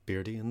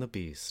Beardy and the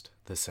Beast,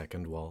 The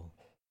Second Wall.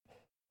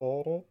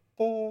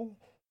 Ba-da-ba,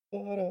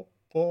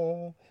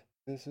 ba-da-ba.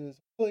 This is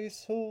a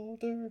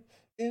placeholder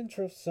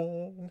intro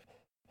song.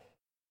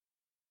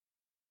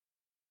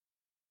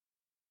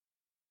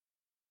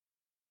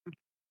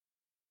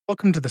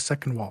 Welcome to The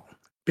Second Wall,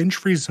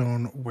 binge-free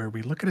zone where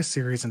we look at a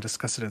series and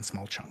discuss it in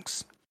small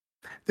chunks.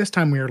 This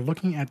time we are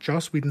looking at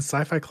Joss Whedon's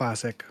sci-fi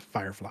classic,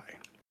 Firefly.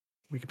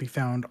 We can be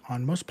found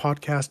on most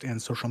podcast and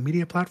social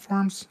media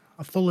platforms,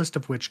 a full list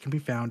of which can be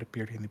found at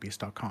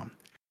beardyandthebeast.com.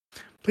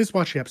 Please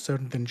watch the episode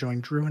and then join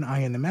Drew and I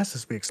in the mess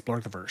as we explore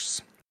the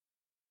verse.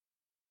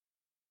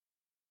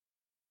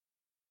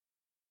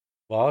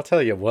 Well, I'll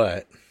tell you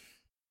what.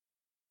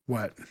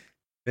 What?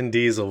 Vin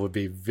Diesel would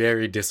be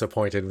very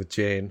disappointed with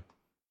Jane.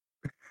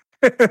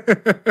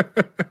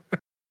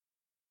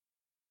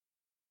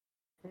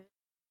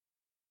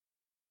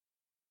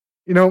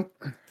 You know,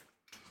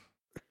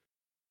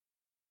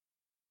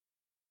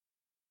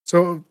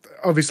 so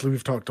obviously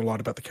we've talked a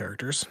lot about the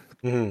characters,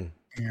 Mm-hmm.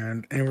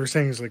 and we're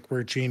saying is like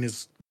where Jane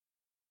is,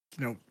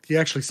 he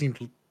actually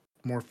seemed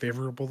more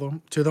favorable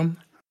to them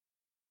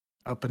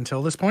up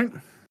until this point,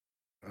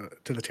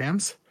 to the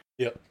Tams.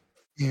 Yep.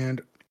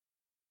 And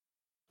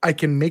I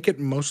can make it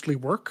mostly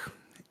work,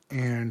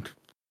 and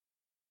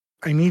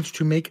I need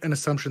to make an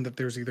assumption that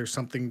there's either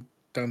something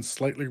done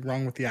slightly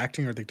wrong with the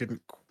acting or they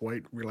didn't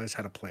quite realize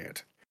how to play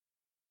it.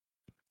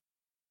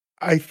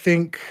 I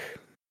think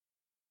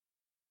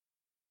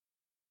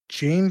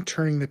Jane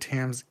turning the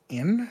Tams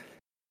in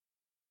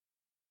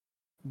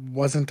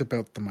wasn't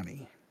about the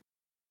money.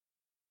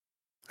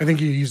 I think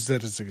you used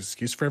that as an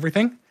excuse for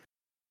everything.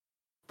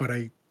 But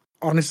I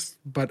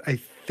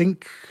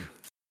think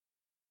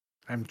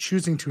I'm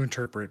choosing to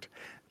interpret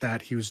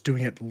that he was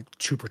doing it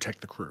to protect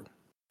the crew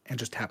and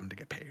just happened to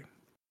get paid.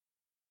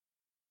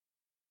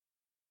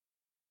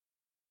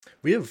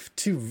 We have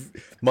two.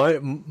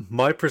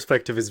 My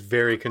perspective is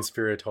very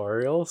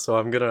conspiratorial, so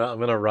I'm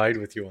gonna ride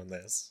with you on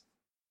this.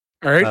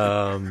 All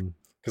right.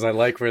 Because I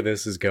like where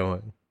this is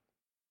going.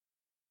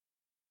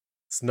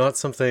 It's not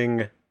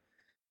something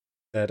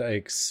that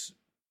I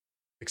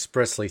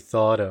expressly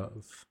thought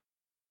of,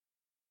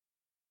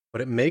 but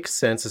it makes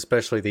sense,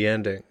 especially the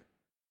ending.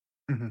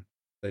 Mm-hmm.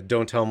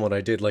 Don't tell him what I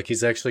did. Like,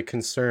 he's actually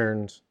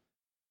concerned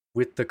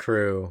with the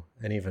crew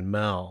and even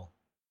Mal.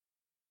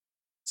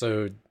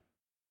 So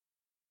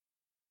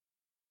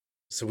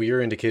what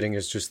you're indicating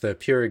is just the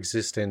pure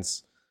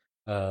existence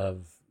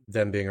of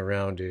them being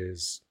around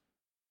is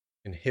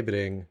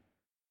inhibiting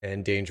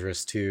and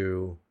dangerous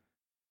to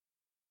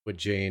what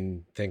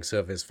Jane thinks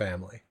of as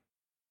family.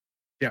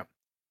 Yeah.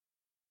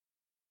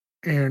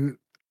 And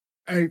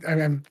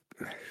I'm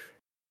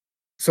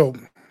so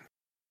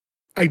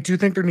I do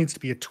think there needs to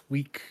be a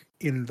tweak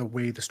in the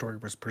way the story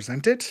was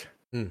presented,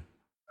 but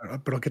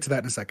I'll get to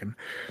that in a second.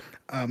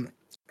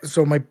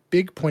 So my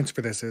big points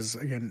for this is,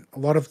 again, a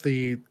lot of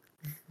the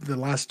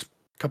last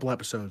couple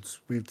episodes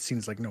we've seen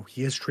is like, no,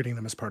 he is treating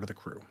them as part of the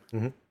crew.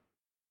 Mm-hmm.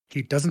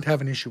 He doesn't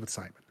have an issue with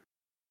Simon,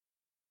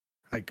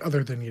 like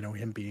other than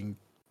him being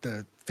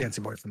the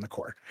fancy boy from the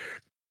Corps.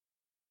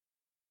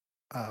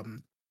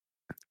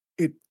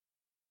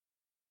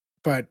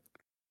 But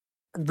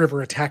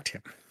River attacked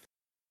him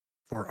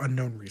for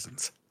unknown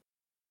reasons.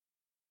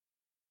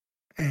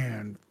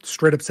 And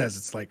straight up says,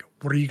 it's like,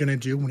 what are you going to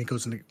do when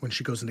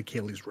she goes into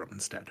Kaylee's room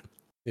instead?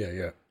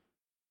 Yeah.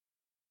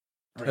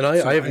 Right, and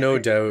I have no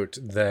doubt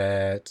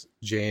that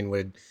Jane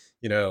would,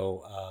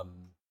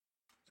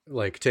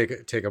 like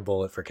take a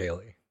bullet for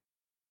Kaylee.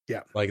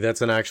 Yeah. Like,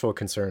 that's an actual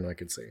concern I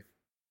could see.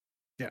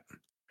 Yeah.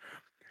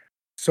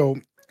 So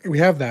we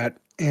have that.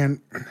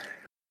 And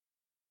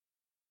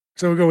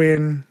so we go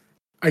in.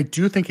 I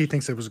do think he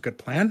thinks it was a good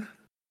plan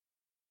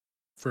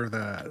for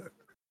the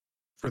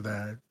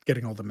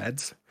getting all the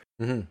meds.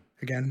 Mm-hmm.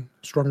 Again,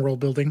 strong world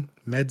building.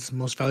 Meds,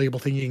 most valuable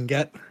thing you can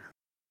get.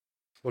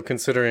 Well,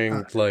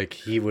 considering like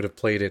he would have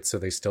played it so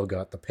they still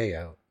got the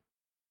payout.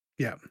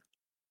 Yeah.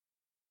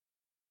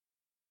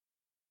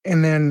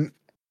 And then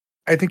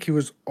I think he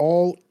was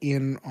all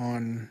in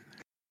on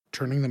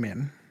turning them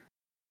in.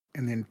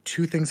 And then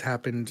two things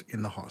happened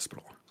in the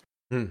hospital.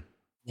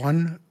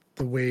 One,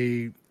 the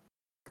way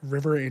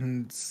River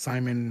and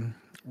Simon,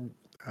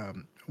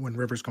 when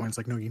River's going, it's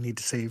like, no, you need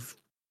to save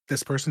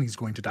this person. He's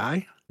going to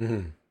die.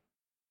 Mm-hmm.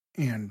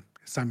 And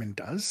Simon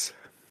does.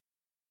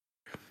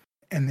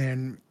 And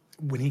then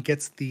when he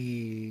gets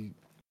the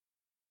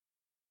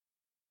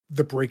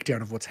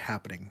breakdown of what's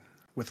happening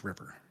with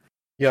River.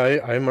 Yeah,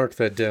 I marked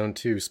that down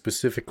too.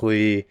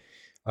 Specifically,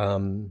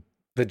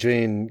 that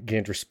Jane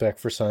gained respect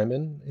for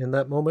Simon in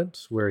that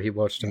moment where he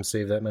watched him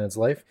save that man's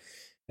life,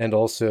 and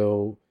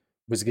also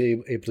was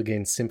able to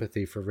gain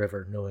sympathy for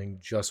River, knowing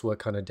just what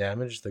kind of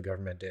damage the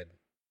government did.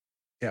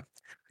 Yeah.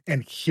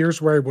 And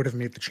here's where I would have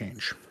made the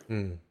change.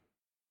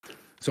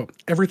 So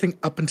everything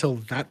up until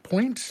that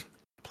point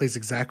plays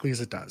exactly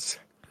as it does.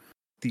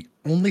 The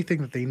only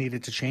thing that they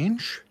needed to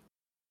change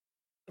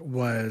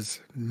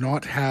was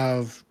not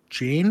have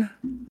Jane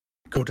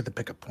go to the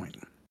pickup point.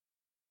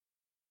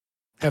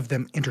 Have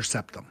them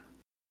intercept them.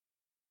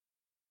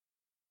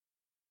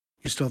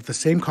 You still have the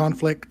same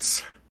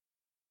conflicts,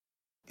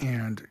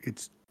 and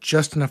it's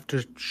just enough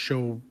to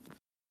show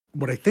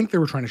what I think they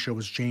were trying to show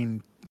was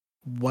Jane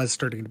was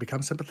starting to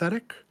become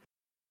sympathetic,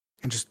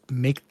 and just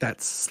make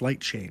that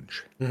slight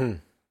change. Mm-hmm.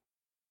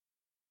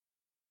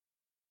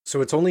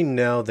 So it's only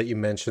now that you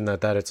mentioned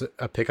that it's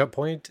a pickup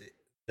point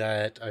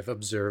that I've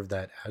observed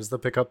that as the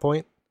pickup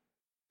point.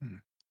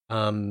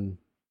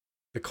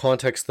 The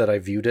context that I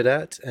viewed it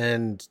at,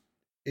 and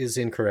is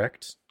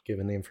incorrect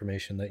given the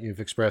information that you've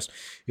expressed,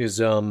 is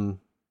that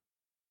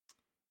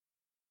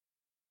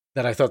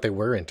I thought they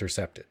were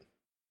intercepted.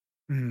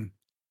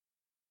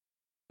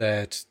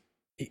 That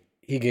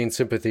he gained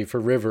sympathy for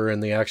River,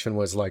 and the action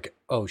was like,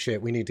 oh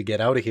shit, we need to get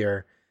out of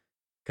here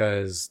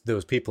because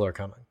those people are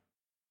coming.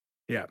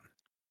 Yeah.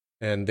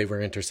 And they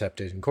were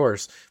intercepted, of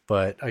course,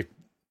 but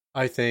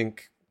I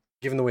think,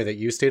 given the way that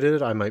you stated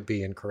it, I might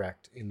be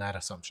incorrect in that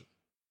assumption.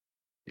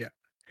 Yeah.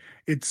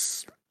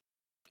 It's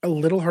a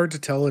little hard to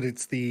tell it.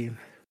 It's the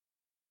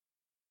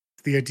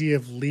idea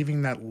of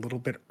leaving that little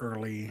bit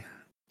early,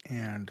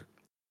 and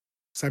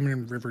Simon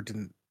and River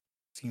didn't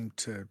seem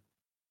to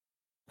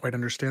quite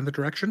understand the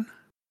direction.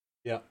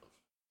 Yeah.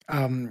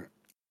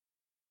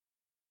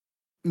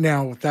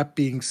 Now, with that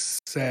being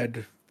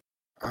said,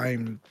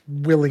 I'm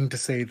willing to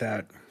say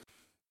that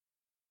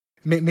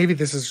maybe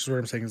this is what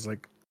I'm saying is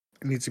like,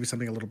 it needs to be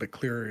something a little bit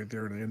clearer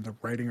either in the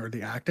writing or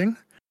the acting.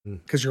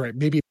 Because you're right.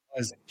 Maybe it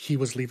was he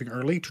was leaving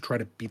early to try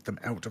to beat them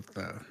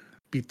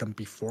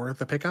before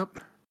the pickup,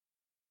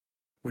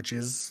 which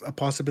is a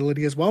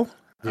possibility as well.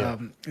 Yeah.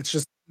 It's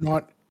just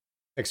not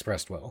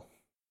expressed well.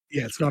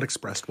 Yeah, it's not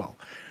expressed well.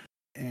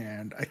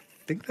 And I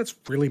think that's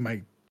really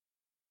my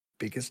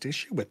biggest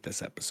issue with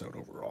this episode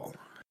overall.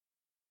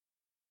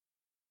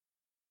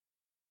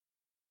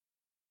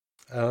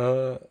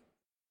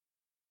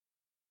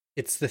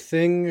 It's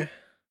the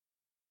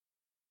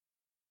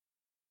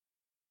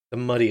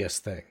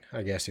muddiest thing,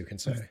 I guess you can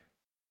say.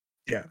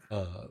 Yeah.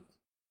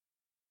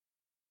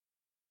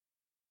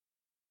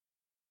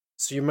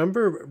 So you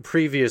remember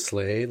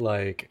previously,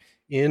 like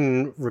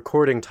in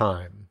recording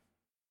time,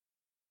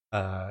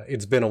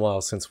 it's been a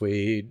while since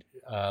we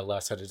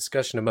last had a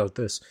discussion about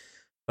this,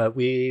 but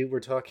we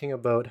were talking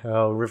about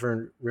how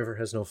River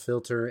has no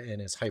filter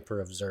and is hyper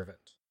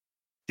observant.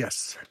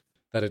 Yes.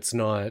 That it's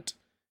not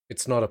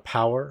a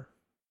power.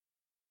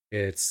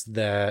 It's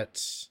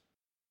that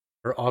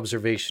her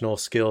observational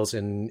skills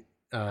and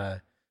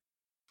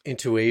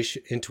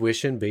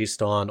intuition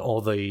based on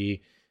all the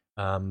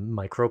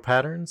micro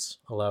patterns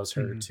allows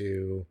her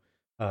to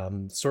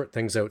sort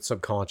things out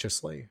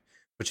subconsciously,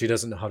 but she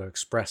doesn't know how to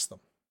express them.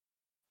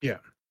 Yeah.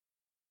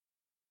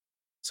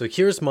 So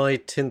here's my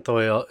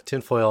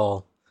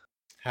tinfoil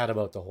hat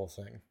about the whole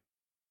thing.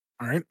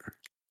 All right.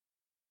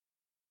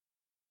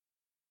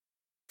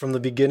 From the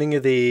beginning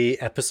of the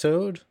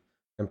episode,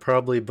 and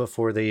probably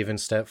before they even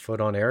step foot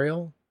on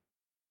Ariel,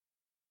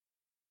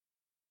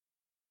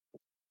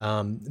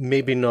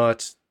 maybe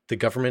not the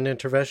government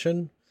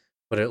intervention,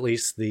 but at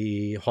least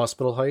the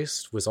hospital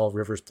heist was all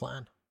River's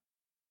plan.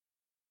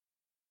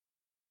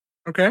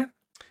 Okay.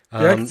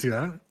 Yeah, I can see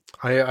that.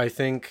 I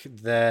think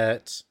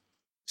that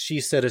she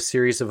set a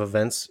series of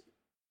events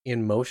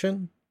in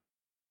motion.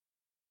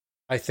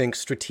 I think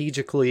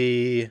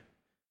strategically,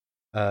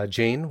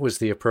 Jane was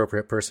the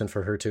appropriate person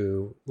for her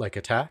to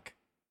attack,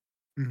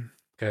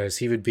 because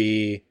he would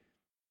be,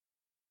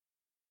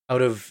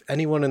 out of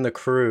anyone in the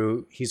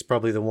crew, he's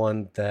probably the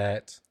one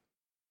that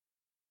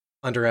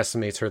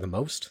underestimates her the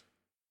most,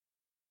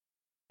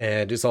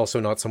 and is also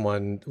not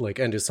someone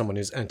and is someone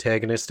who's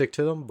antagonistic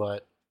to them,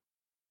 but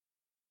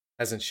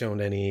hasn't shown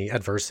any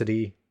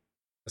adversity,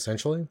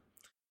 essentially.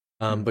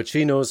 But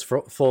she knows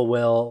full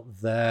well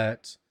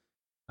that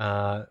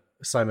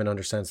Simon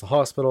understands the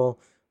hospital,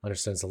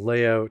 understands the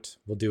layout,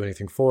 will do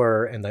anything for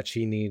her, and that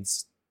she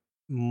needs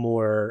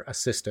more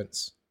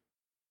assistance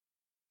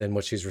than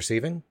what she's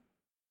receiving.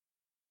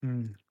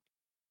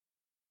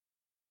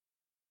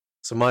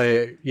 So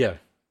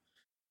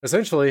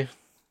essentially,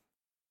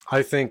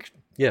 I think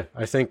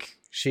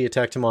she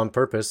attacked him on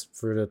purpose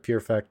for the pure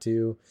fact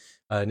to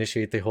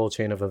initiate the whole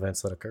chain of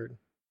events that occurred.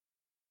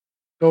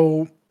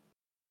 So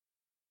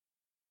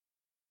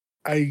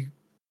I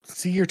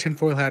see your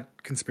tinfoil hat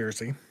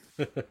conspiracy,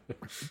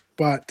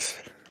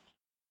 but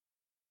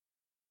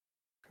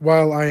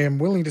while I am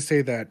willing to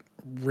say that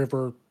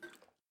River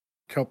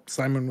helped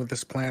Simon with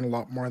this plan a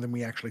lot more than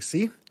we actually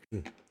see,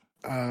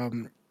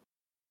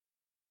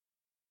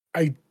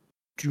 I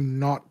do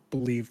not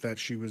believe that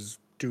she was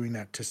doing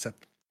that to set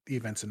the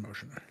events in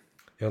motion.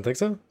 You don't think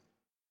so? No.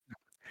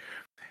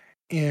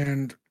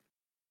 And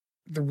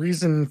the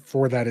reason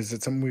for that is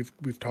it's something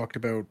we've talked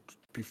about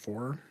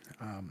before.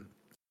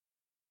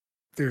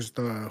 There's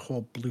the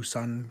whole Blue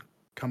Sun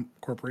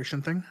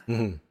Corporation thing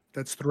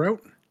that's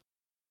throughout.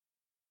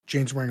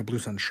 Jane's wearing a Blue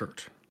Sun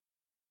shirt.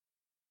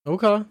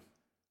 Okay.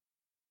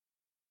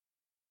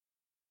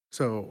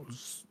 So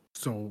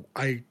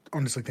I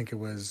honestly think it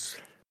was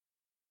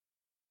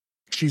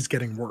she's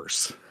getting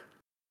worse.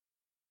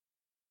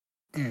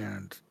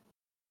 And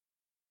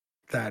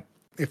that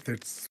if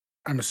it's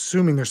I'm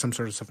assuming there's some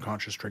sort of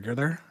subconscious trigger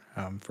there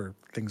for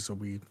things that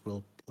we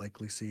will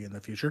likely see in the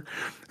future.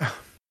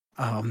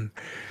 um,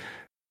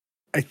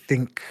 I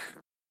think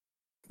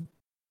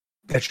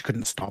that she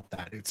couldn't stop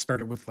that. It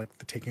started with like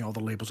the taking all the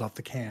labels off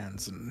the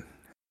cans and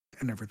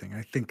everything.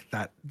 I think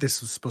that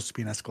this was supposed to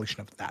be an escalation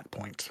of that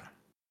point.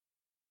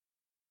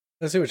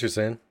 I see what you're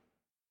saying.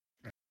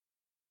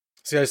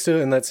 See, I still,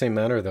 in that same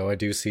manner, though, I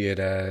do see it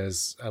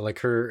as like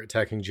her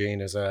attacking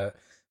Jane as a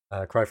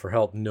cry for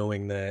help,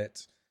 knowing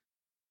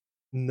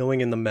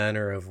in the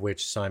manner of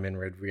which Simon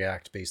would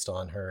react based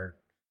on her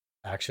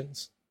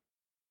actions.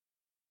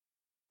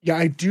 Yeah,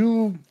 I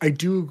do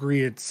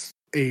agree. It's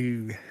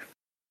a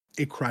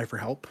cry for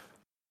help.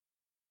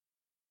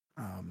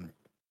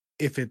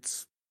 If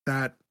it's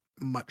that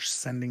much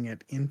sending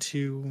it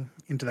into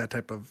that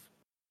type of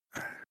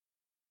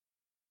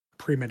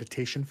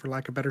premeditation, for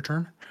lack of a better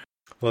term.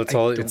 Well,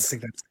 it's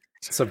think that's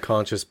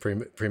subconscious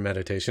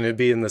premeditation. It'd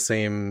be in the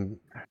same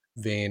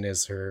vein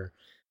as her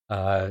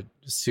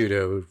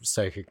pseudo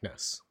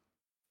psychicness.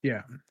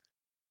 Yeah,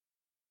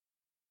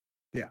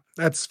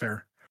 that's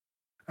fair.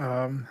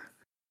 Yeah,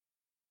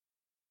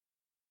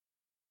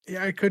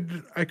 I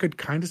could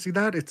kind of see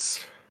that. It's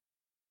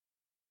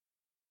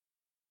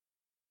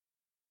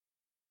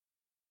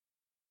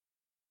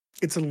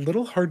a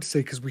little hard to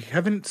say because we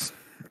haven't,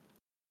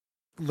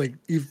 like,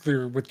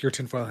 either with your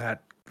tinfoil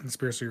hat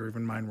conspiracy or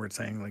even mine, where it's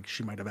saying like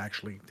she might have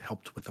actually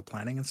helped with the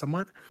planning and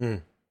somewhat.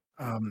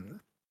 I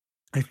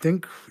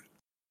think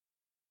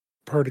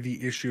part of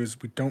the issue is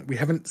we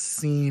haven't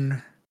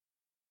seen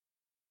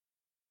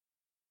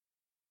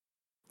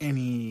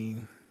any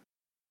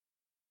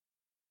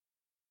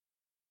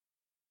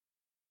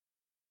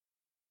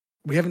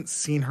we haven't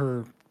seen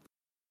her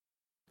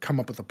come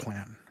up with a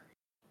plan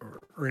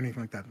or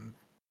anything like that. And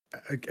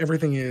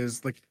everything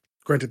is like,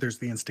 granted, there's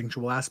the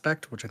instinctual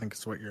aspect, which I think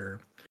is what you're.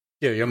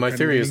 Yeah. My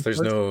theory is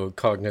there's no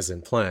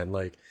cognizant plan.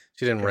 Like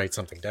she didn't write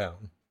something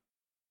down.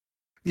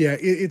 Yeah,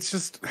 it's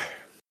just.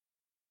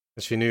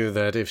 She knew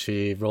that if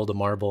she rolled a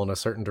marble in a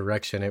certain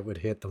direction, it would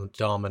hit the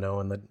domino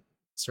and the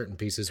certain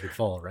pieces would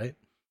fall, right?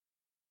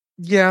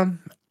 Yeah.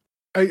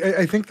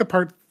 I think the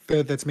part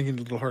that's making it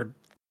a little hard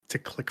to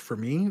click for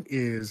me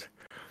is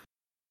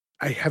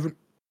I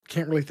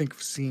can't really think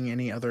of seeing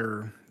any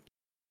other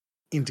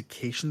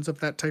indications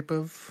of that type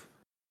of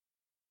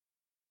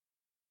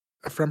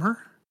from her.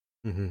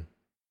 Mm-hmm.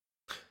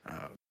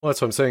 Well,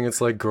 that's what I'm saying.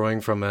 It's like growing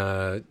from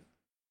a.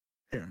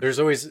 Yeah. There's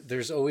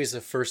always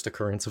a first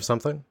occurrence of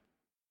something.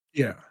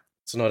 Yeah.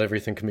 So not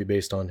everything can be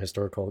based on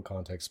historical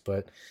context,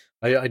 but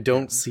I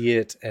don't see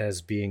it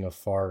as being a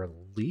far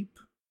leap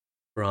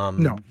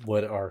from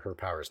what are her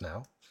powers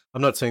now.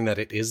 I'm not saying that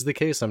it is the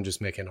case. I'm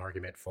just making an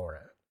argument for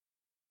it.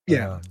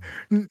 Yeah.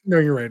 No,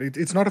 you're right.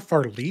 It's not a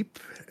far leap.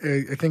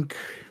 I think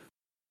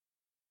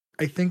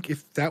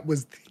if that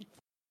was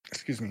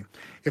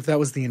if that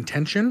was the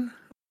intention,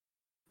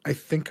 I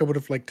think I would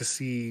have liked to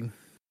see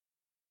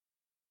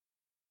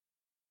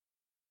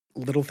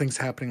little things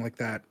happening like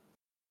that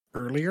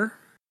earlier.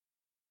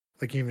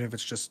 Like even if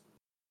it's just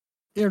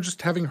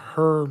just having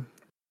her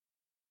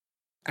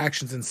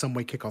actions in some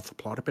way kick off the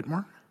plot a bit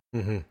more.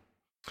 Mm-hmm.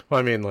 Well,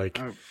 I mean, like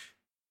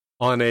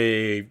on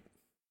a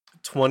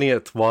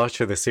 20th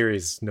watch of the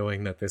series,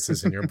 knowing that this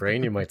is in your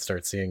brain, you might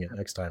start seeing it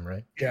next time,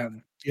 right? Yeah,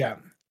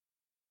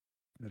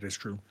 that is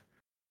true.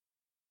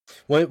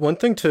 One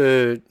thing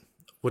to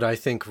what I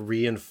think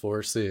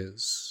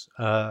reinforces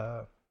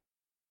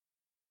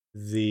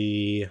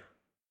the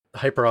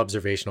hyper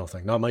observational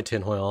thing, not my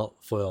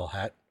tinfoil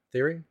hat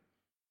theory.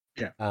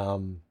 Yeah.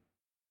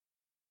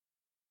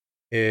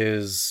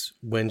 Is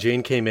when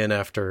Jane came in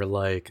after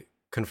like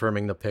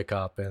confirming the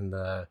pickup and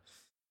the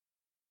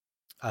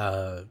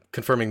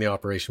confirming the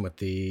operation with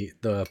the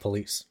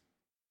police.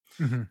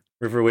 Mm-hmm.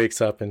 River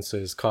wakes up and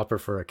says "Copper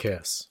for a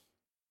kiss."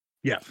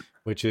 Yeah,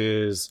 which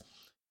is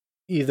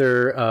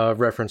either a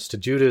reference to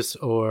Judas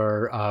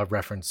or a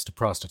reference to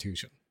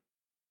prostitution.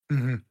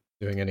 Mm-hmm.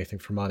 Doing anything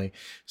for money.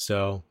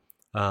 So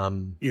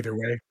either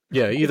way,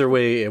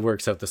 it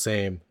works out the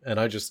same. And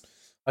I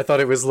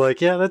thought it was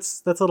like, yeah,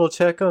 that's a little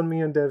check on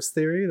me and Dev's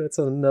theory. That's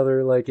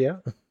another like, yeah.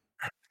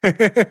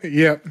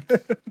 Yeah.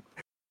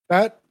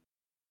 That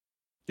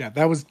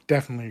was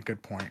definitely a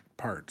good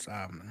part.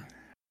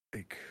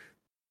 Like,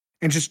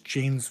 and just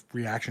Jane's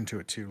reaction to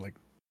it too, like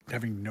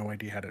having no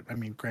idea how to. I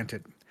mean,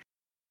 granted,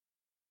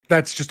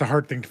 that's just a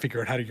hard thing to figure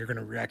out how you're going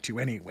to react to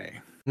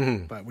anyway.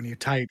 Mm-hmm. But when you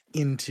tie it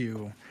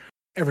into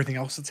everything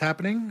else that's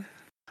happening,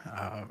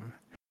 I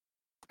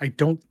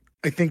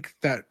think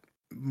that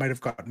might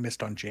have gotten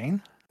missed on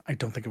Jane. I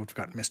don't think it would have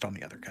gotten missed on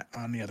the other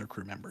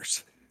crew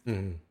members.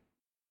 Mm-hmm.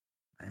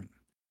 Right.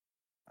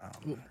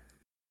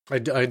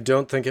 I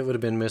don't think it would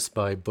have been missed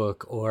by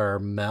Book or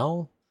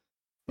Mel,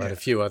 but a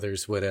few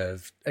others would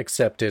have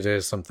accepted it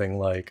as something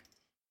like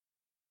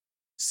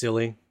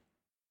silly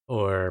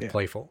or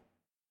playful.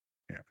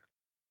 Yeah.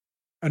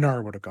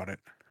 Anara would have got it.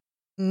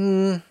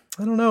 I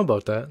don't know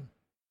about that.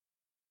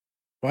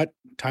 What?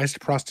 Ties to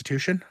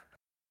prostitution?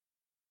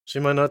 She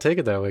might not take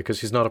it that way because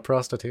she's not a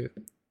prostitute.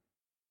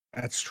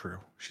 That's true.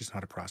 She's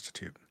not a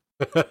prostitute.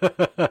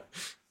 But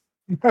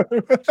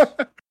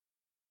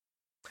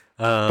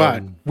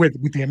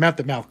with the amount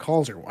that Mal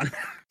calls her one,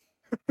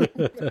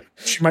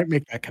 she might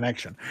make that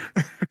connection.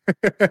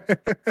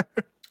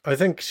 I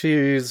think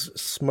she's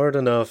smart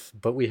enough,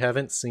 but we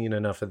haven't seen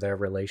enough of their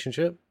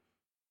relationship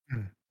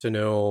to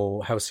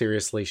know how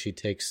seriously she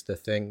takes the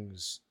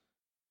things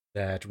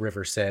that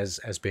River says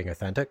as being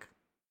authentic.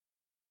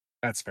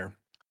 That's fair.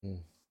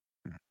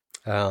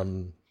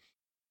 So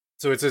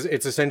it's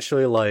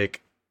essentially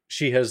like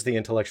she has the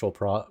intellectual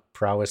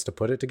prowess to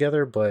put it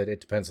together, but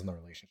it depends on the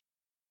relationship.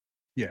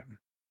 Yeah.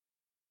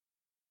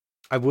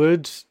 I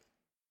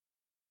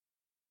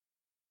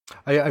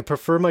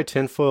prefer my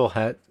tinfoil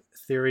hat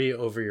theory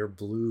over your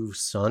blue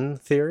sun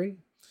theory,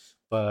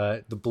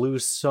 but the blue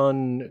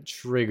sun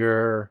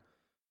trigger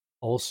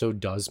also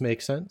does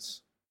make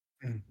sense.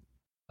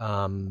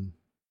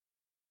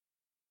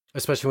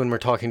 Especially when we're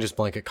talking just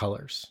blanket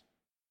colors.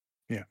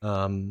 Yeah.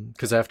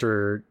 Because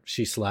after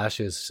she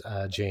slashes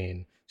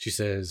Jane, she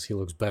says he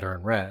looks better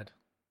in red.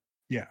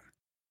 Yeah.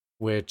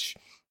 Which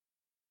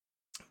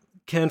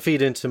can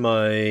feed into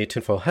my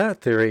tinfoil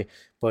hat theory,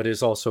 but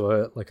is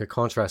also a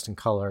contrasting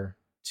color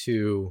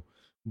to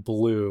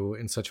blue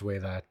in such a way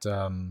that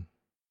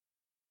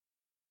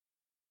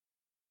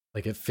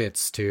it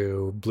fits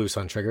to Blue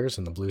Sun Triggers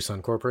and the Blue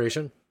Sun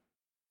Corporation.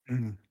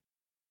 Mm-hmm.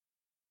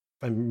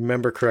 I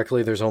remember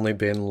correctly, there's only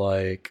been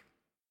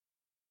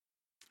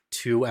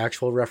 2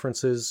 actual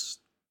references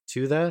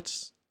to that,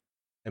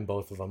 and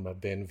both of them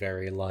have been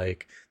very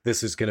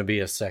this is going to be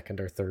a second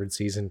or third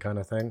season kind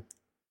of thing.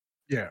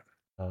 Yeah.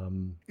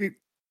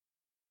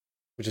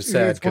 Which is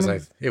sad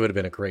because it would have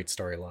been a great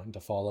storyline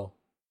to follow.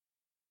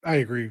 I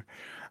agree.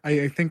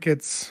 I think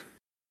it's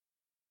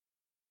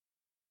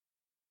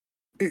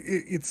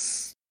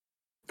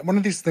one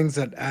of these things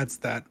that adds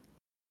that,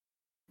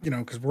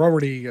 because we're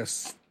already a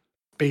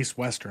space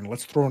western.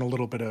 Let's throw in a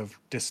little bit of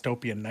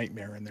dystopian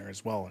nightmare in there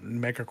as well,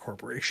 and mega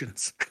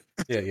corporations.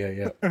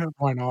 Yeah.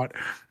 Why not?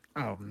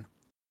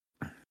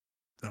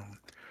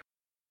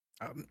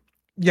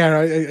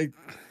 Yeah.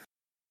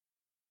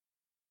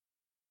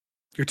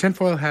 Your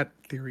tinfoil hat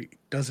theory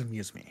does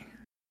amuse me.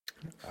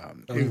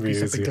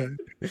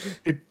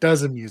 It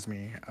does amuse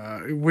me.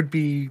 It would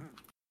be.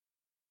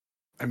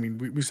 I mean,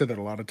 we said that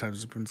a lot of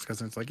times we've been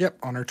discussing. It's yep,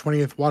 on our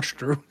 20th watch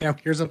through. Now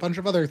here's a bunch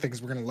of other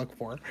things we're going to look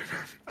for.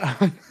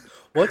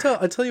 Well,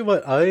 I tell you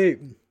what, I've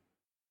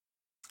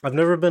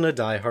never been a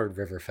diehard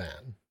River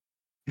fan.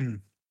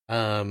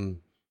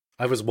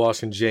 I was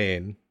watching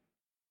Jane,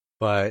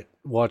 but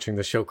watching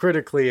the show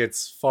critically,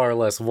 it's far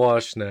less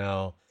washed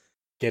now.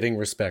 Getting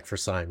respect for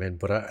Simon,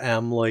 but I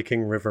am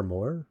liking River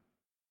more.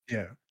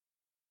 Yeah.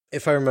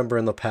 If I remember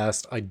in the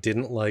past, I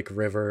didn't like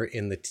River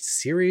in the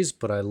series,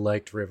 but I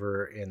liked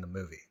River in the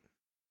movie.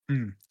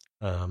 So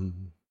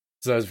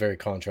that was very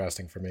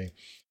contrasting for me.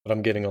 But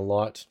I'm getting a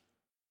lot,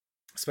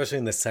 especially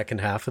in the second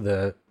half of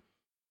the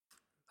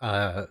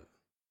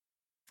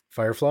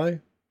Firefly.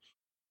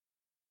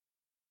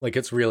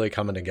 It's really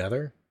coming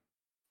together.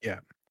 Yeah.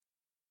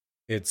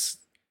 It's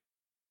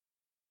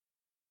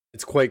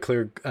quite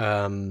clear.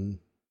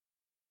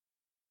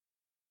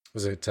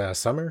 Was it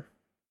Summer?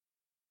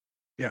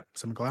 Yeah,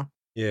 Summer Glau.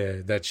 Yeah,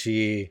 that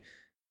she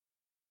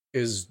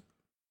is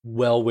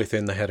well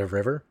within the head of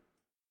River.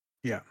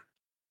 Yeah.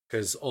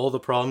 Because all the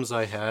problems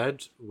I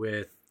had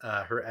with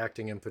her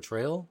acting and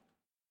portrayal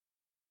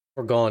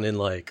were gone in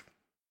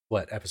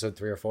episode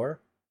 3 or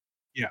 4?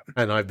 Yeah.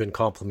 And I've been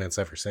compliments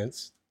ever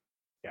since.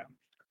 Yeah.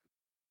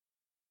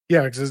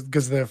 Yeah,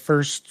 because the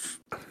first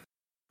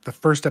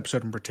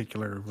episode in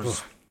particular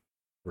was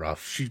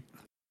rough.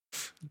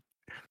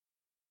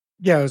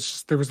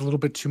 There was a little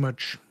bit too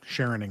much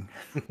Sharoning,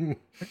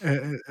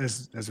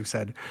 as we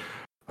said.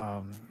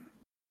 But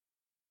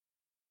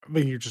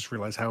you just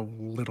realize how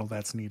little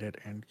that's needed,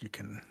 and you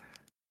can.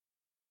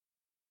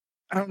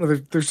 I don't know.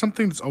 There's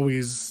something that's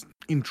always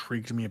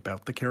intrigued me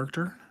about the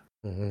character,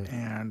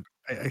 and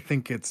I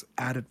think it's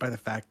added by the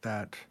fact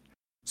that,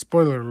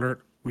 spoiler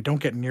alert, we don't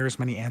get near as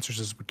many answers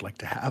as we'd like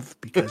to have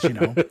because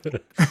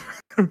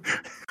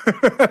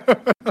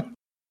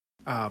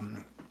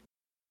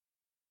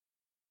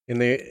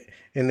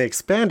in the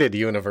expanded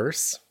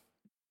universe,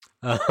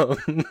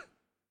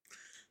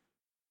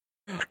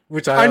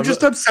 which I'm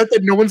just upset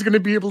that no one's going to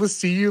be able to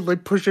see you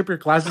push up your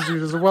glasses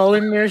as well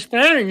in the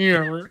expanded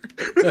universe.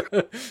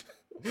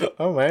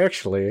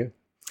 Actually,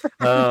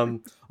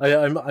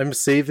 I'm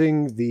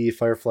saving the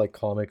Firefly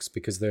comics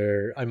because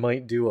I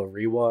might do a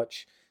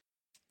rewatch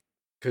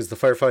because the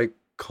Firefly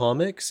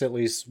comics, at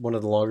least one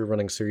of the longer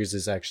running series,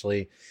 is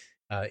actually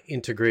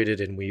integrated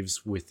and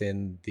weaves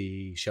within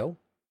the show.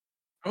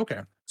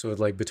 Okay. So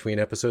between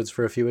episodes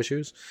for a few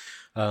issues.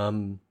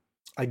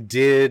 I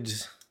did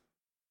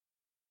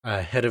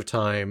ahead of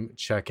time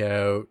check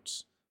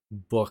out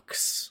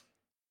Book's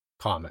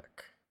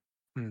comic.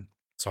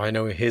 So I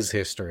know his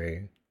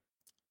history.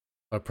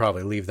 I'll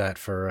probably leave that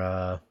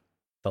for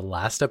the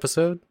last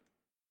episode.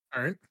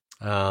 All right.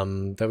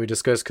 That we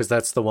discussed, because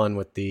that's the one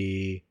with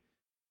the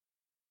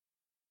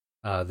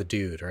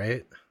dude,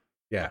 right?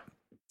 Yeah.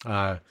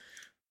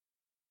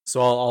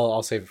 So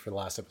I'll save it for the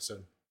last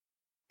episode.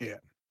 Yeah.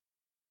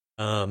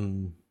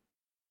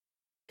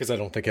 Because I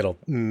don't think it'll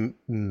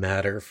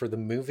matter for the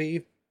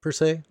movie per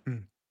se.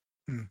 Mm.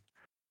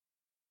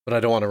 But I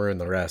don't want to ruin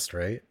the rest,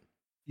 right?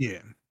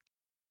 Yeah.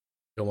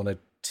 Don't want to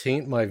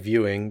taint my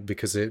viewing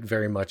because it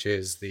very much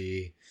is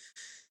the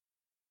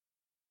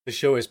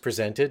show is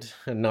presented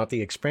and not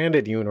the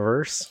expanded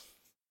universe.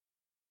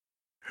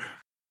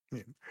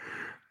 Yeah.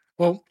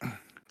 Well,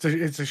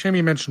 it's a shame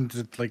you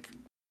mentioned like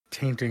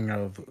tainting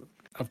of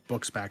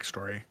Book's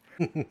backstory,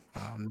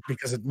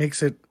 because it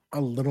makes it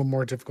a little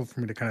more difficult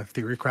for me to kind of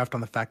theory craft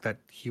on the fact that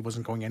he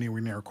wasn't going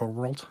anywhere near a core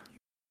world.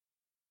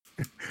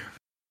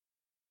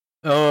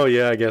 Oh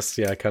yeah, I guess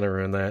I kind of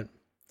ruined that.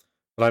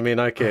 But I mean,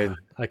 I can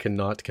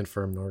not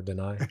confirm nor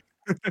deny.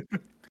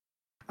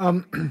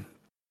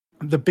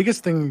 The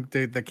biggest thing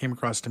that came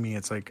across to me,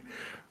 it's like,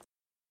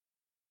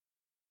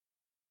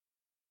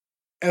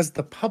 as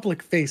the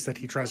public face that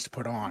he tries to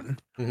put on,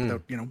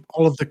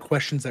 all of the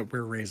questions that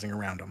we're raising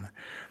around him,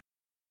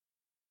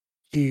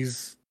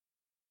 he's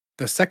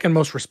the second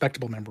most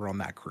respectable member on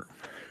that crew,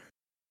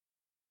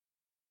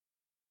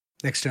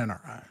 next to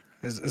Inara,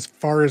 as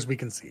far as we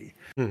can see.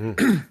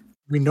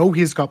 We know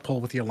he's got pull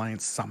with the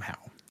Alliance somehow.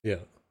 Yeah.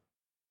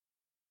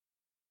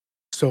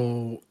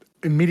 So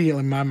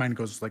immediately my mind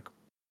goes like,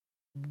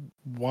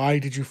 why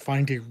did you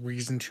find a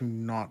reason to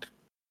not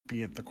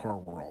be at the core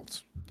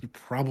worlds? You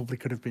probably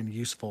could have been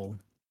useful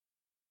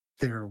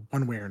there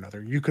one way or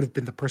another. You could have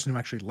been the person who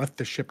actually left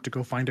the ship to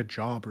go find a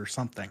job or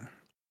something.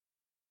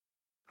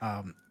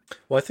 Well,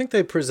 I think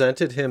they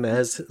presented him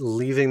as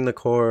leaving the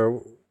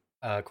core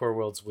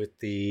worlds with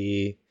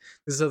the.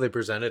 This is how they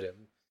presented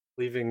him,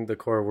 leaving the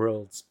core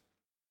worlds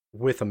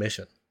with a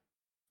mission,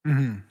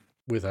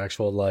 with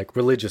actual like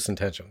religious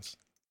intentions.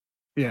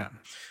 Yeah.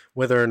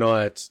 Whether or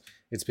not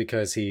it's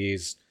because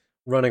he's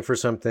running for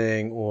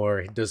something,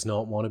 or he does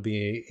not want to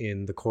be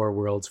in the core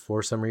worlds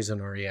for some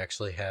reason, or he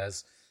actually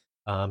has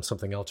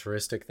something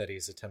altruistic that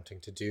he's attempting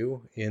to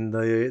do in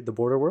the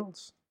border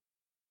worlds.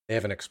 They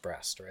haven't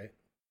expressed, right?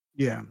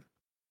 Yeah.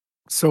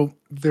 So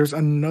there's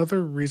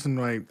another reason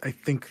why I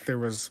think there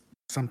was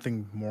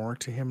something more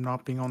to him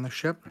not being on the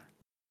ship,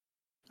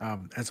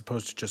 as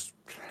opposed to just.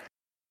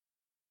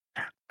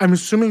 I'm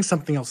assuming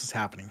something else is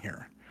happening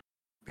here,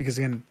 because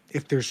again,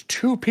 if there's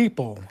two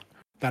people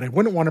that I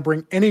wouldn't want to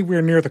bring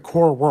anywhere near the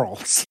core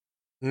worlds,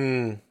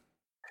 and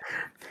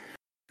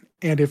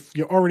if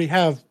you already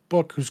have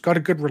Book, who's got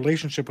a good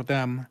relationship with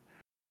them,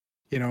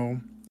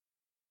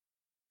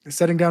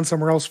 setting down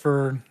somewhere else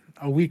for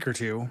a week or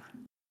two,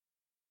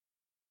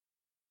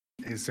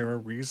 is there a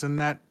reason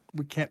that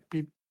we can't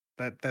be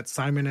that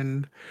Simon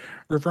and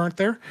River aren't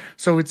there?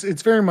 So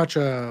it's very much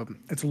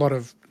it's a lot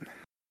of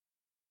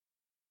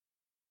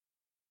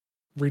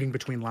reading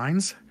between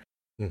lines,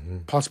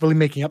 possibly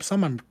making up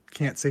some. I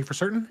can't say for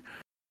certain.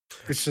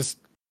 It's just,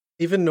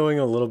 even knowing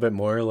a little bit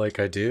more like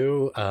I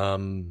do, I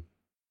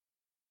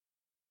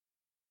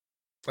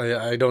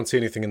don't see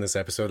anything in this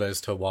episode as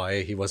to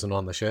why he wasn't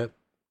on the ship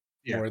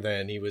more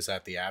than he was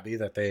at the Abbey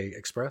that they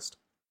expressed.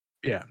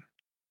 Yeah.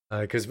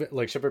 Because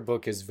like Shepherd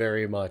Book is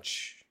very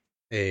much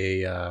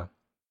a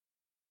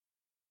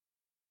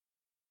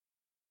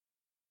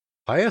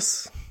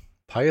pious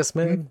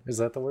man. Is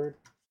that the word?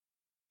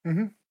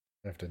 I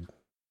have to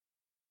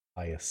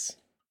pious.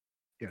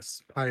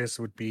 Yes, pious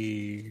would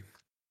be.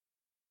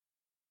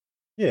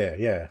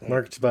 Yeah.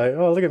 Marked by.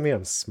 Oh, look at me!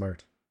 I'm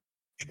smart.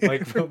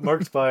 Like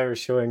marked by or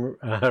showing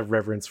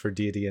reverence for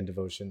deity and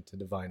devotion to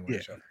divine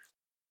worship.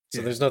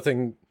 So there's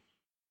nothing.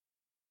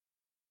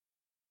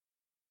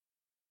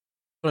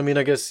 I mean,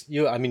 I guess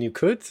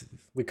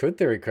we could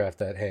theory craft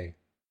that. Hey,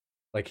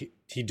 like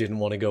he didn't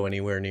want to go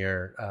anywhere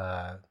near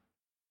a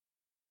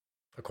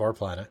core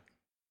planet.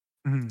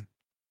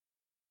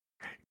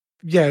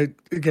 Yeah,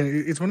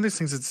 again, it's one of those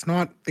things. It's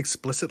not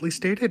explicitly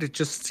stated. It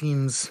just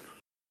seems.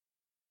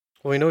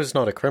 Well, we know he's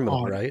not a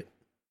criminal, right?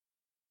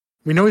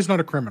 We know he's not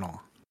a criminal.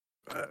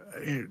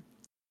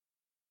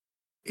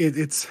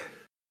 It's.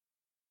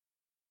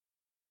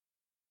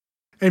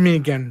 I mean,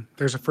 again,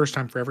 there's a first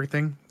time for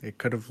everything. It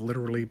could have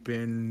literally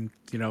been,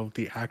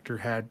 the actor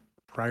had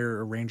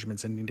prior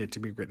arrangements and needed to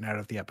be written out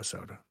of the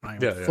episode. I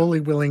am fully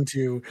willing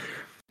to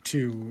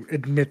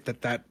admit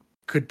that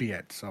could be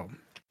it. So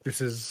this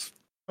is.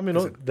 I mean,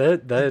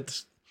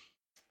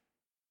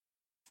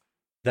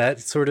 that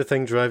sort of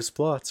thing drives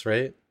plots,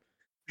 right?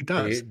 It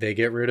does. They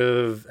get rid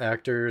of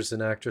actors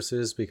and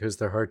actresses because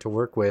they're hard to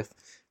work with,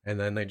 and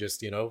then they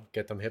just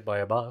get them hit by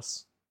a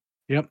bus.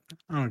 Yep.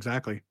 Oh,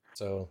 exactly.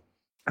 So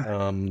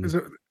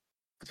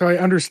I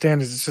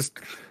understand. It's just,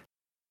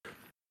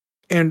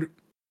 and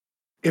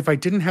if I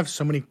didn't have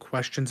so many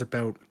questions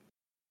about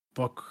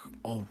Book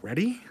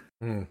already,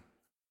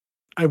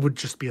 I would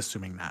just be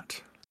assuming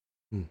that.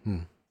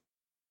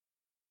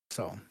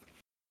 So,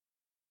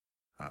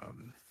 I'll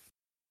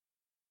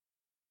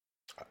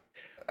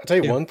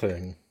tell you one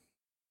thing.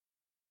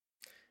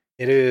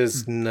 It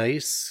is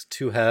nice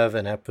to have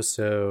an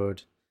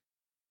episode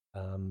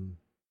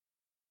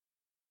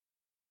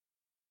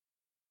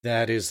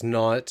that is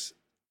not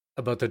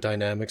about the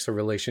dynamics or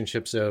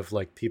relationships of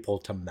like people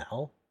to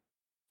Mal.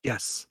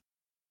 Yes.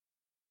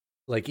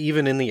 Like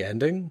even in the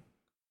ending,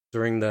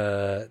 during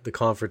the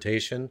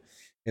confrontation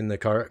in the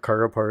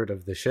cargo part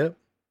of the ship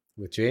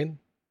with Jane,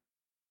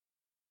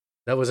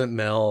 that wasn't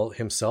Mel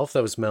himself.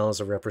 That was Mel as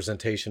a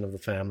representation of the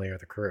family or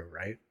the crew,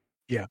 right?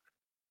 Yeah.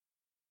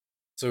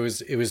 So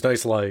it was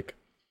nice. Like,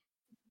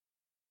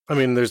 I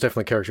mean, there's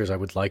definitely characters I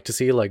would like to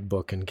see, like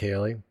Book and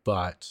Kaylee,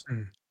 but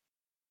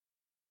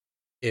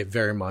it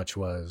very much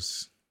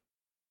was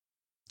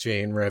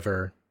Jane,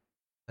 River,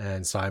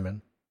 and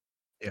Simon.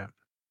 Yeah.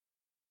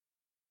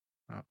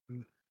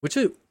 Which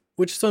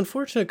is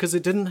unfortunate because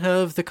it didn't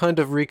have the kind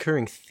of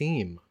recurring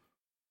theme.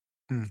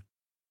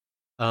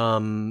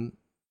 Um,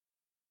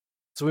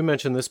 so we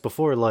mentioned this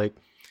before. Like,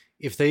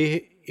 if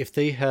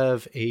they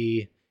have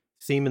a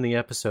theme in the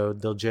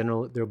episode,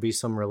 there'll be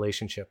some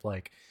relationship,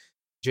 like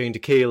Jane to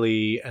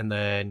Kaylee, and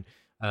then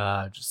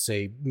just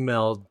say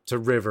Mel to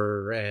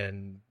River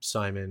and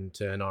Simon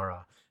to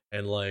Inara,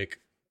 and like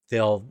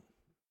they'll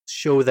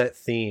show that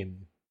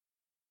theme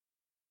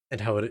and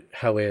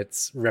how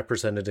it's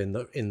represented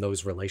in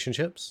those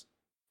relationships.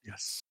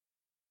 Yes.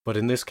 But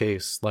in this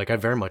case, like I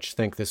very much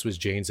think this was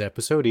Jane's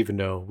episode, even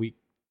though we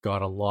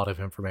got a lot of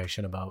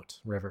information about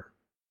River.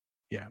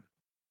 Yeah.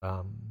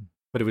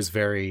 But it was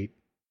very.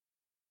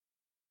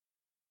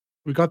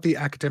 We got the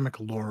academic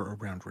lore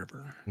around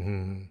River.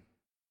 Mm-hmm.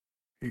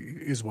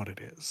 Is what it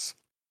is.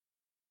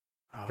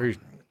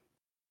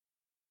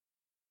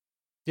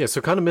 Yeah,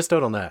 so kind of missed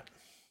out on that.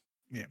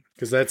 Yeah,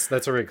 because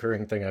that's a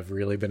recurring thing I've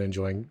really been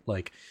enjoying,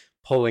 like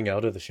pulling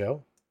out of the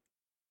show.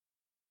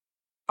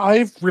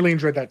 I've really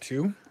enjoyed that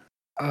too.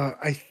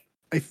 I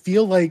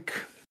feel like,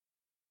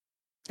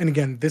 and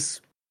again,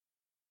 this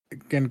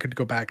could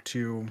go back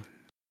to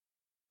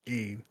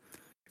a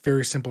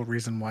very simple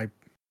reason why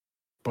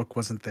Book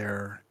wasn't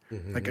there.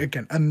 Mm-hmm. Like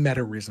again, a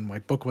meta reason why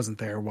Book wasn't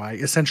there. Why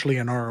essentially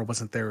Inara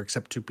wasn't there,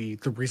 except to be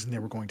the reason they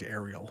were going to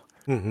Ariel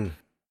in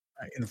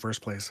the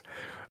first place.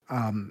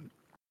 Because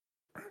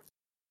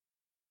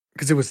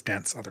it was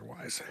dense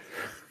otherwise.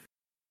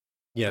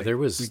 Yeah, like, there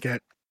was. We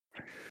get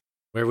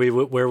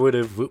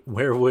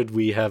where would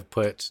we have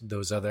put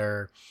those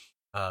other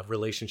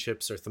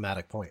relationships or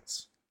thematic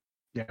points?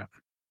 Yeah.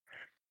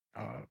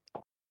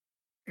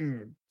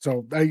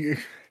 So I,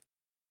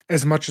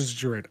 as much as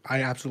Druid,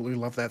 I absolutely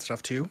love that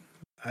stuff too.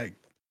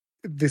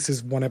 This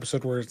is one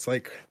episode where it's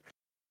like,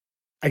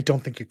 I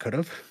don't think you could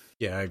have.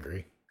 Yeah, I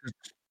agree.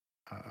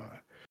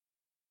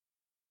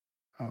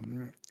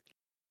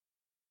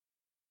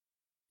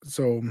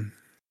 So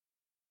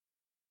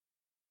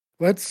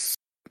let's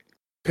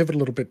pivot a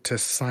little bit to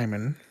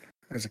Simon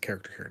as a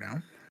character here now.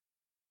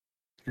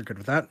 You're good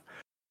with that?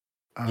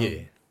 Yeah.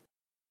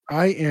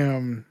 I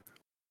am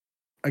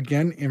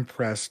again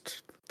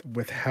impressed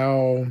with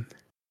how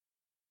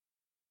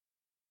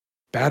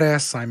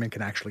badass Simon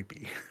can actually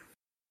be.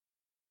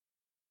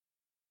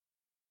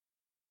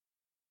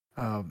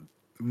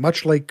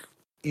 Much like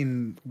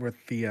with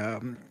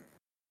the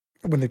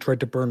when they tried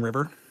to burn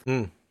River,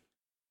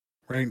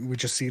 right? We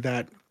just see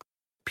that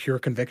pure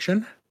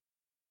conviction.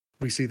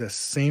 We see the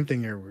same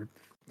thing here. We're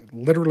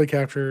literally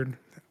captured,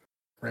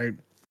 right?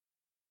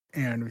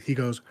 And he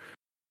goes,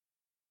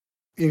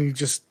 and he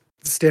just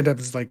stand up and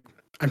is like,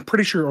 I'm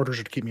pretty sure your orders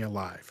are to keep me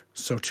alive.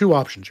 So 2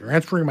 options. You're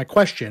answering my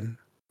question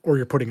or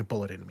you're putting a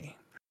bullet in me.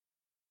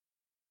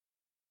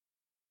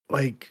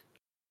 Like,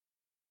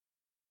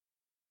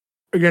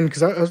 again,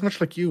 because I was much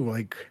like you,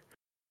 like,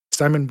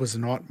 Simon was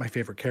not my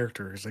favorite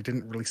character. I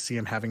didn't really see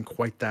him having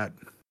quite that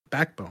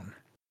backbone.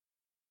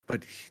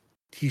 But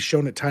he's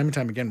shown it time and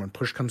time again when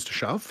push comes to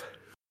shove.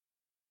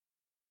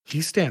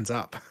 He stands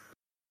up.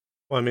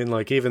 Well, I mean,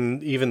 like even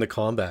the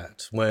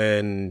combat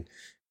when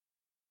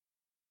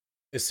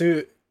as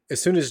soon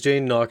as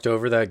Jane knocked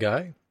over that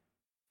guy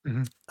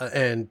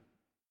and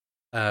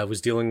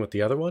was dealing with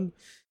the other one,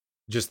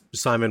 just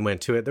Simon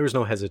went to it. There was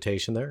no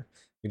hesitation there.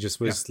 He just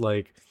was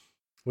like,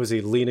 was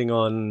he leaning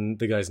on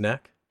the guy's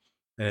neck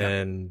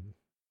and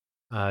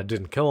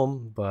didn't kill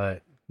him,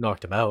 but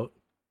knocked him out.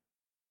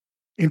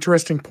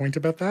 Interesting point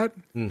about that.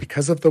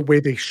 Because of the way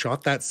they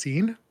shot that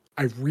scene,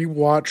 I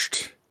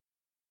rewatched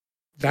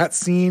that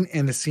scene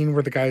and the scene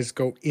where the guys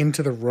go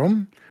into the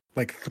room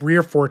like 3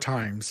 or 4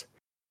 times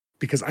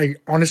because I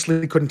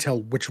honestly couldn't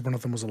tell which one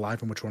of them was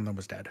alive and which one of them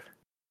was dead.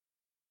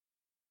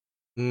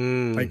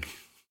 Like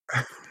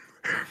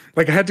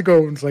I had to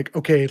go and it's like,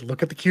 okay,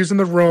 look at the cues in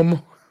the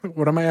room.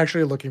 What am I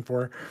actually looking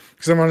for?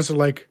 Because I'm honestly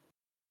like,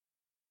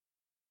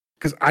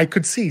 because I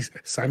could see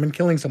Simon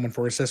killing someone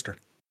for his sister.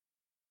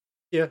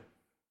 Yeah.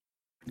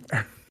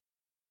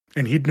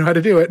 And he'd know how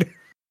to do it.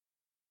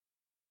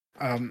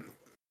 I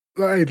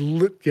had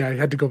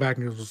to go back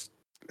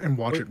and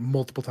watch it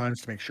multiple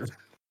times to make sure.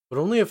 But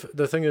only if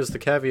the thing is, the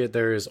caveat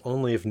there is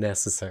only if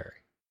necessary.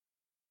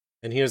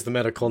 And he has the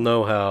medical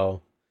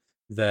know-how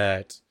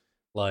that,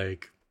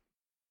 like,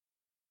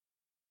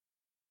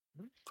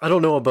 I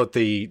don't know about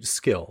the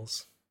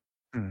skills,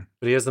 but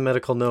he has the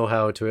medical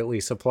know-how to at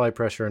least apply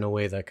pressure in a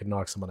way that could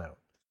knock someone out.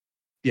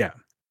 Yeah.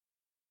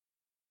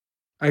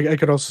 I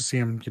could also see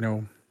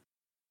him,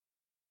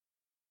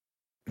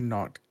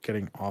 not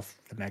getting off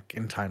the neck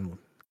in time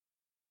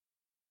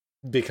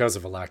because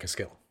of a lack of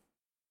skill.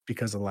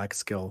 because of lack of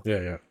skill.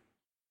 Yeah.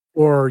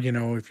 Or,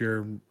 if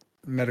you're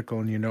medical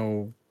and you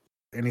know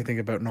anything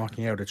about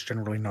knocking out, it's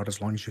generally not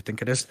as long as you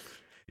think it is.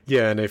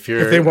 Yeah, and if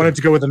they wanted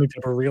to go with any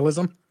type of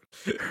realism.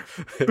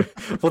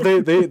 Well,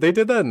 they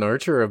did that in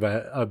Archer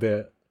a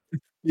bit.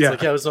 It's Yeah.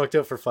 like, I was knocked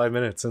out for 5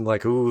 minutes, and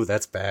like, ooh,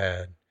 that's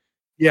bad.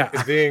 Yeah.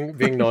 It's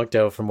being knocked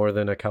out for more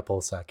than a couple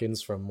of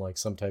seconds from like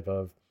some type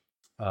of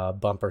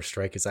bumper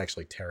strike is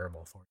actually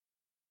terrible for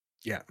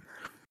you.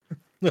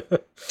 Yeah.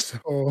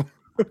 So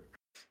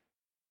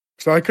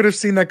I could have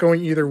seen that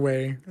going either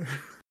way.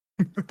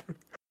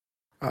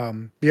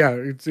 Yeah,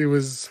 it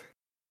was.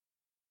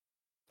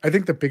 I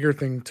think the bigger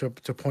thing to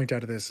point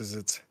out of this is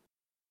it's,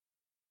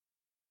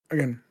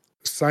 again,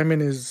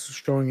 Simon is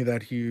showing you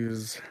that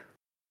he's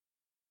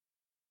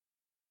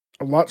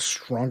a lot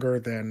stronger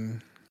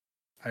than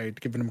I'd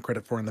given him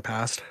credit for in the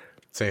past.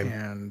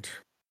 Same.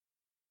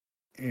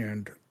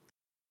 And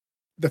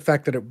the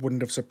fact that it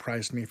wouldn't have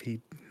surprised me if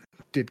he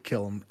did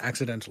kill him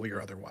accidentally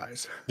or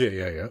otherwise.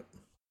 Yeah.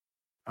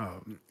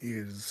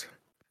 Is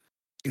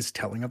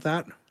telling of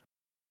that.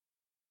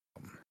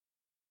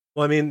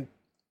 Well, I mean,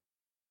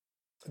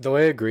 though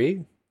I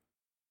agree,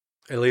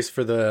 at least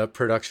for the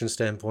production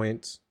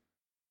standpoint,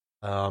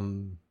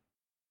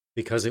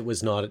 because it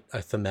was not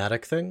a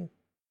thematic thing.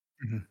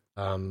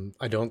 Mm-hmm.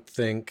 I don't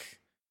think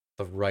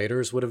the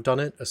writers would have done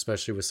it,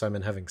 especially with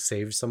Simon having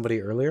saved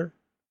somebody earlier.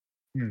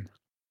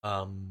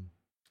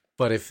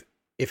 But if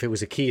it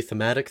was a key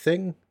thematic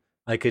thing,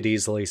 I could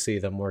easily see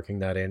them working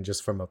that in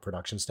just from a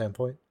production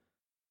standpoint.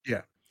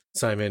 Yeah.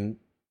 Simon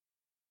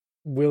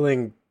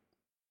willing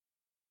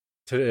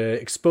to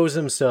expose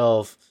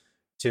himself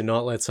to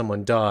not let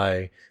someone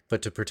die,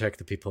 but to protect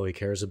the people he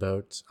cares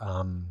about,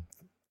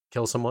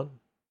 kill someone.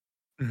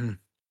 Mm-hmm.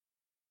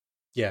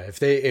 Yeah, if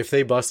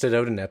they busted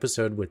out an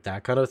episode with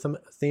that kind of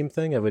theme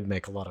thing, it would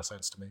make a lot of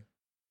sense to me.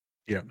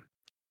 Yeah.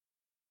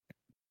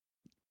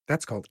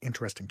 That's called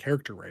interesting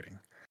character writing.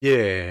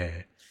 Yeah.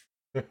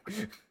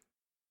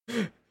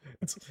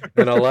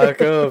 And a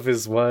lack of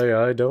is why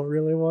I don't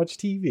really watch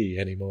TV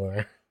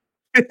anymore.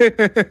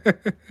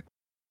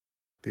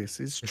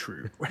 This is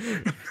true.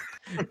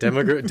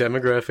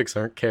 Demographics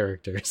aren't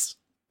characters.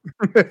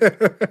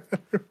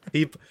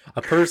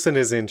 A person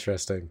is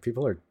interesting.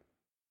 People are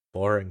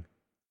boring.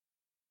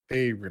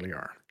 They really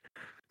are.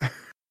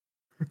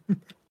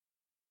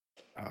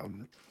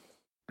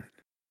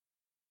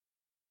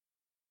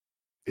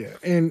 Yeah,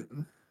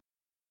 and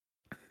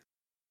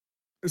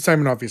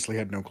Simon obviously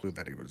had no clue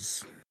that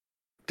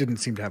didn't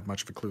seem to have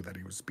much of a clue that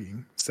he was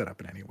being set up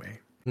in any way.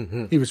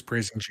 Mm-hmm. He was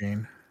praising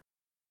Jane.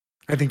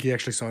 I think he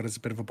actually saw it as a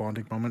bit of a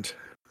bonding moment.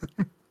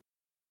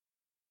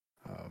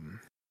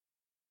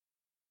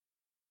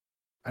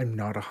 I'm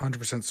not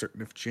 100%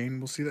 certain if Jane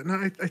will see that. No,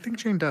 I think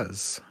Jane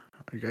does.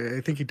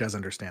 I think he does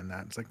understand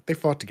that. It's like they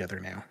fought together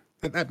now.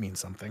 That means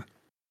something.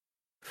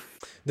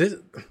 This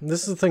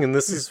is the thing, and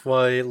this is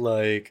why,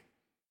 like,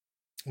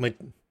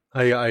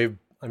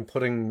 I'm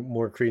putting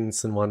more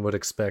credence than one would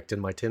expect in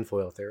my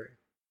tinfoil theory.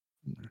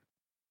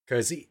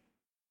 Because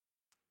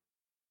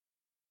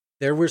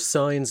there were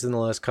signs in the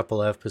last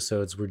couple of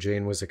episodes where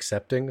Jane was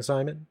accepting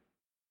Simon.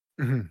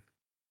 Mm-hmm.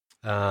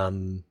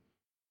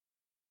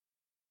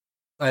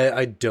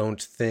 I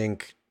don't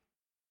think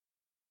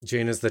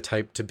Jane is the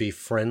type to be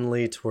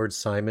friendly towards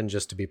Simon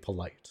just to be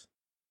polite.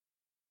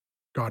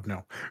 God,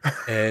 no.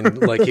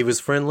 And like, he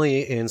was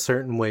friendly in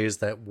certain ways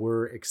that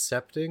were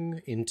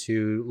accepting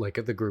into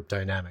like the group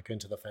dynamic,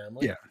 into the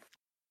family. Yeah.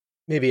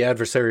 Maybe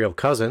adversarial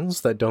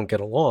cousins that don't get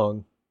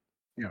along.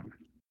 Yeah.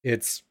 He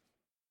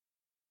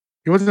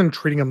wasn't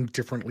treating them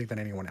differently than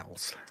anyone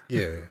else.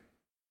 Yeah.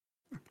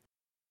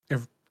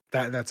 If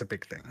that's a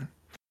big thing.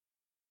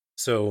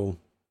 So,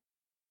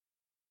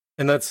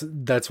 and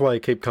that's why I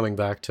keep coming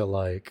back to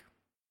like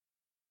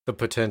the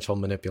potential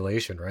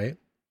manipulation, right?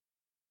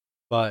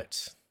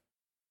 But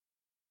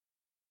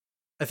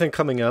I think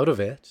coming out of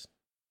it,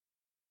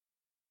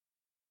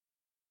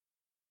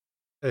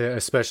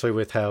 especially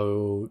with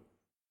how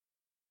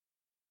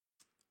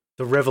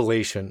the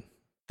revelation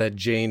that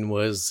Jane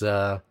was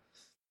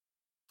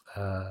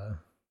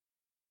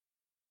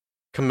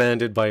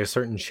commanded by a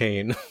certain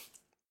chain.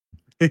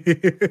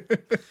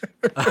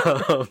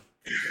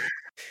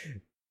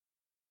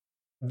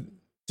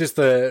 Just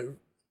the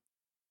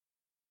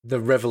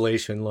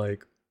revelation,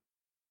 like,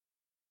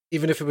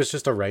 even if it was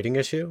just a writing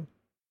issue,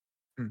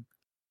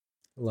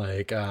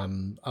 like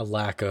a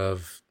lack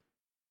of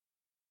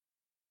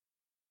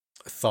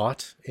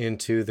thought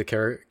into the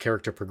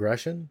character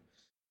progression,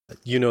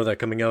 that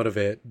coming out of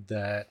it,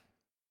 that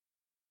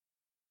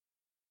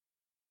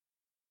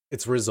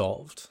it's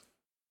resolved.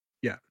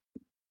 Yeah.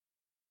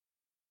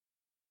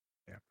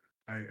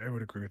 I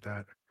would agree with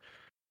that.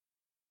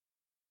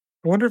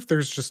 I wonder if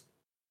there's just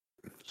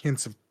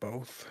hints of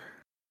both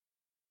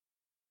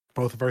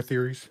of our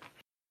theories.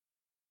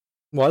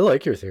 Well, I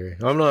like your theory.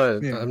 I'm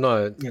not.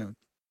 Yeah.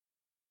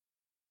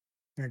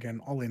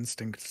 Again, all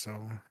instinct,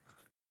 so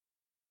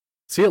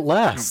See, it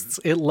lasts.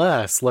 It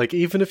lasts. Like,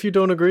 even if you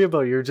don't agree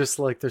about it, you're just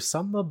like, there's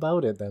something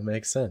about it that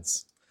makes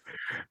sense.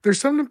 There's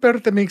something about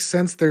it that makes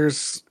sense.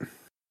 There's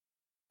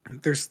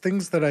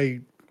things that I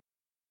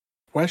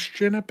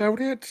question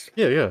about it.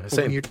 Yeah, But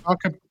same.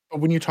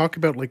 when you talk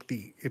about like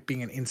it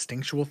being an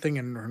instinctual thing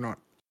and we're not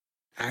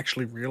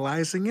actually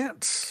realizing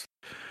it,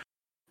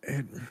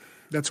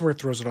 that's where it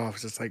throws it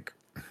off. It's like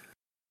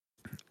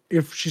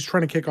if she's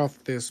trying to kick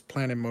off this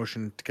plan in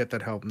motion to get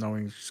that help,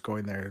 knowing she's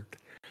going there,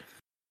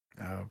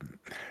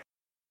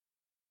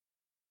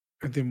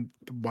 then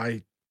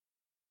why?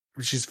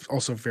 She's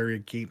also very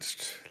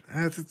against.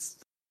 It's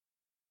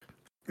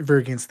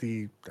very against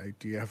the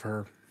idea of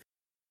her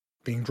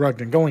being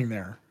drugged and going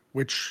there,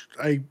 which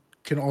I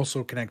can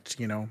also connect.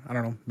 I don't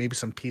know, maybe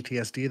some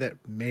PTSD that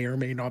may or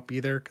may not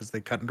be there because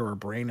they cut into her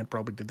brain and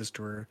probably did this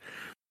to her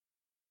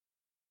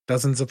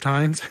dozens of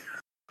times.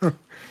 Well,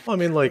 I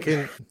mean, like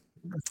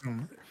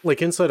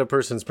inside a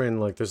person's brain,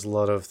 like there's a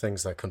lot of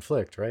things that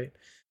conflict, right?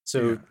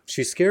 So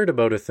she's scared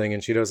about a thing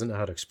and she doesn't know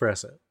how to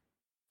express it.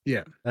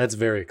 Yeah, that's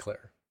very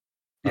clear.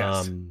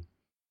 Yes.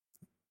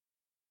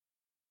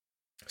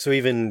 So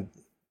even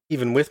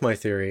with my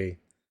theory,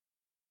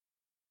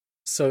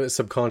 so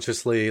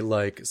subconsciously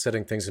like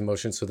setting things in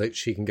motion so that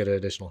she can get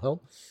additional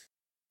help.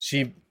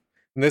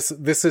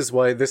 This is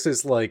why this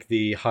is like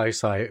the high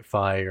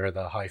sci-fi or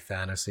the high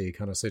fantasy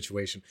kind of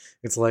situation.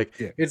 It's like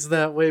it's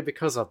that way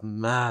because of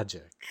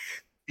magic.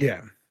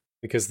 Yeah.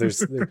 Because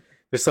there's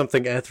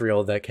something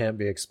ethereal that can't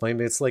be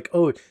explained. It's like,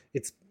 oh,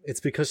 it's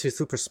because she's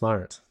super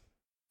smart.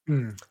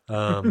 And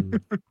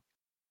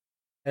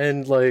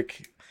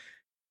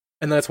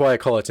that's why I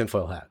call it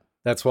tinfoil hat.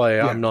 That's why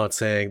I'm not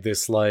saying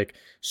this like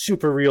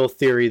super real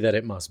theory that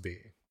it must be.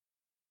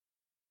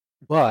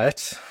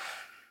 But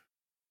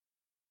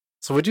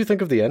so what do you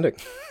think of the ending?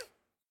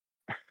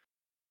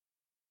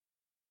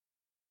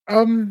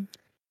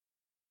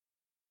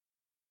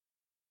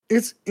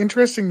 It's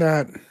interesting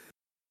that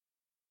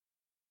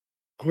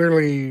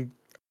clearly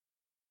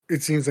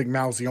it seems like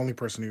Mal's the only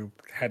person who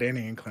had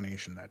any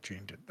inclination that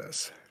Jane did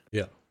this.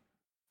 Yeah.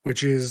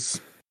 Which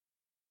is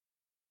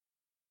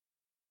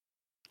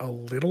a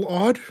little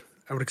odd.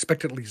 I would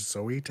expect at least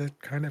Zoe to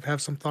kind of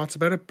have some thoughts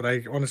about it, but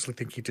I honestly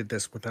think he did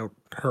this without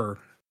her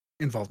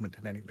involvement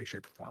in any way,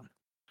 shape, or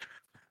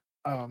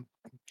form.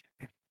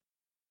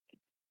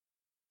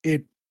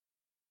 It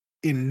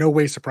in no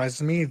way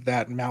surprises me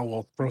that Mal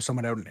will throw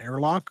someone out an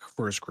airlock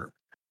for his crew.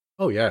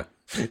 Oh yeah.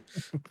 It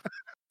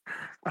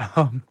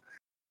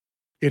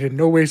in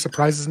no way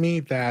surprises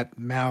me that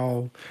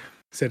Mal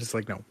said it's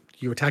like, no,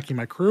 you attacking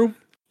my crew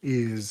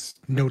is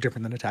no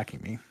different than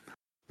attacking me.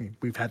 I mean,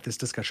 we've had this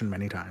discussion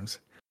many times.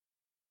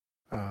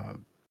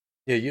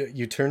 Yeah,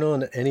 you turn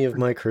on any of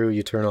my crew,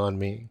 you turn on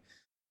me.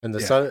 And the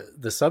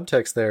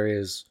subtext there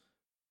is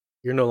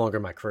you're no longer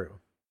my crew.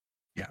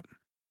 Yeah.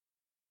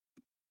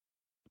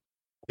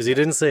 Because he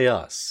didn't say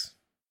us.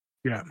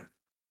 Yeah.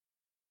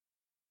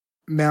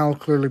 Mal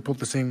clearly pulled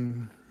the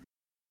same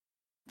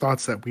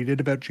thoughts that we did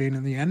about Jane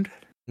in the end.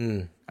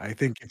 I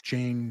think if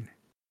Jane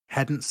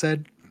hadn't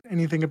said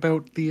anything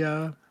about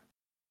the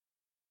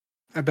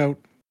about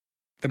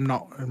them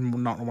not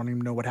wanting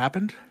to know what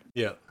happened,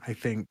 I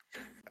think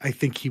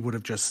he would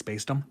have just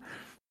spaced them.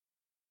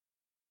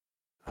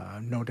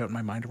 No doubt in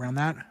my mind around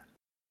that.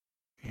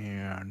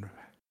 And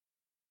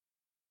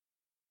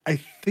I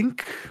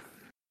think,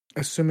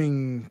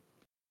 assuming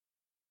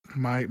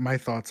my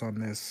thoughts on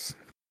this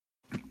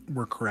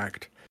were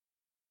correct,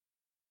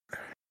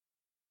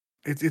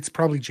 it's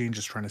probably Jane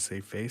just trying to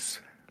save face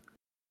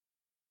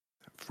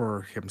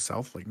for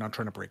himself, like not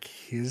trying to break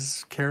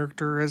his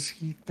character as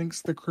he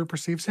thinks the crew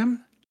perceives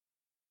him.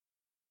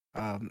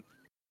 And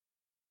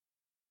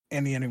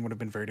the ending would have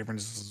been very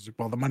different.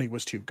 Well, the money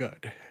was too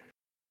good.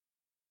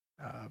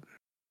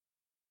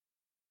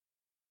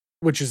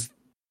 Which is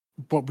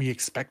what we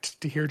expect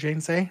to hear Jane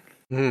say.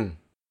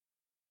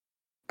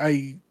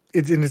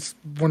 It's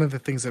one of the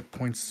things that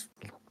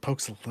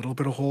pokes a little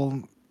bit of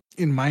hole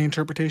in my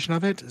interpretation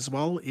of it as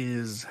well.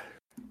 Is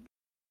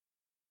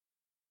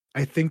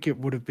I think it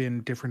would have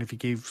been different if he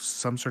gave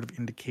some sort of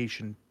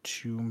indication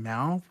to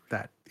Mal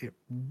that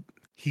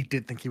he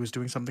did think he was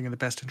doing something in the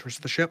best interest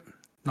of the ship,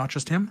 not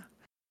just him.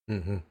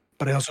 Mm-hmm.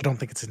 But I also don't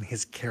think it's in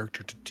his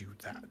character to do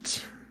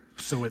that.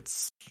 So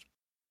it's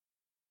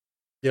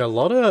a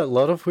lot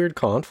of weird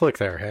conflict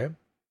there, hey?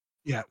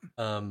 Yeah.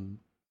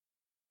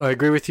 I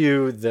agree with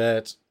you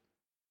that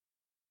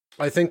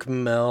I think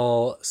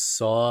Mel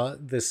saw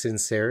the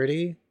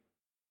sincerity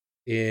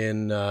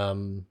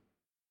in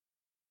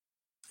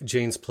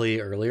Jane's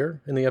plea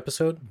earlier in the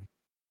episode.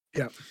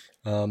 Yeah.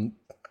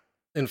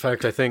 In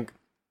fact, I think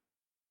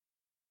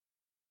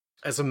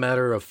as a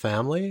matter of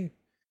family,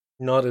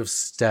 not of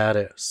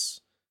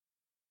status,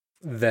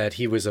 that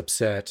he was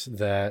upset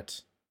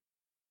that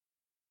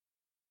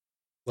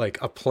like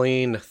a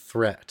plain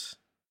threat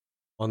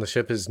on the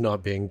ship is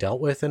not being dealt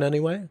with in any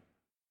way.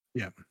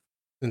 Yeah.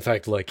 In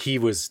fact, like he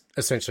was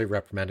essentially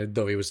reprimanded,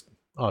 though he was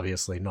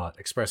obviously not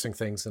expressing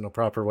things in a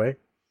proper way.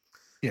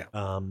 Yeah.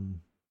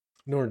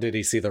 Nor did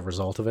he see the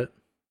result of it.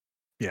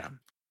 Yeah.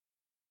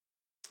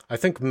 I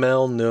think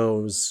Mel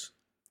knows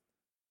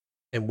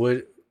and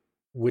would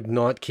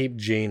not keep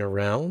Jane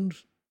around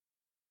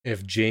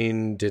if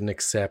Jane didn't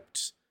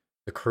accept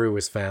the crew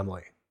as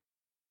family.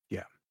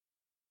 Yeah.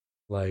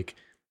 Like,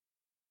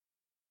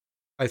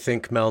 I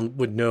think Mel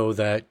would know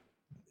that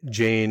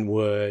Jane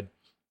would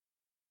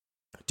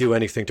do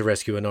anything to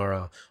rescue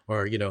Inara,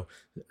 or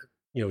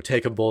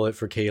take a bullet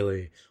for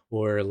Kaylee,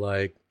 or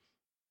like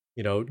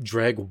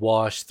drag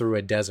Wash through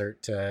a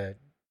desert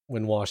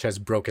when Wash has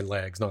broken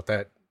legs. Not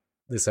that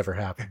this ever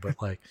happened,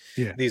 but like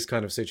Yeah. these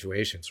kind of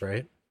situations,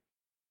 right?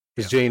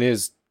 Because Yeah. Jane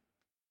is,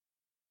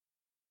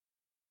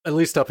 at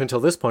least up until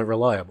this point,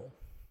 reliable.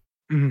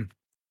 Mhm.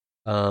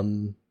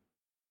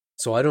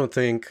 So I don't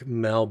think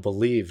Mel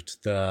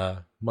believed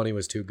the money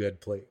was too good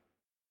plea.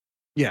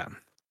 Yeah.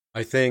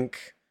 I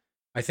think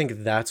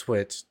that's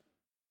what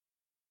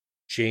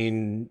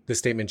the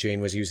statement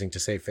Jane was using to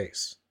save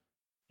face.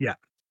 Yeah.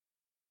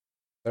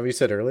 That what you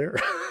said earlier?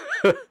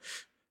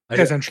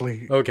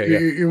 Essentially. Okay, yeah.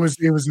 It was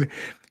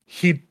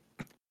he,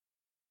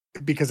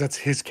 because that's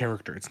his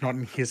character. It's not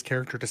in his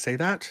character to say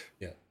that.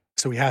 Yeah.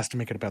 So he has to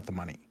make it about the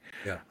money.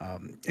 Yeah.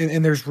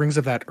 And there's rings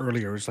of that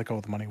earlier. It's like,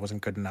 oh, the money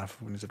wasn't good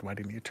enough. When he said, why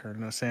didn't you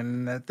turn us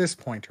in at this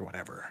point or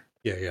whatever?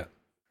 Yeah, yeah.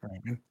 Right.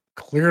 And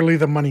clearly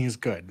the money is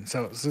good.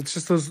 So it's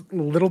just those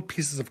little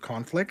pieces of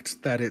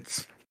conflict that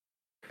it's.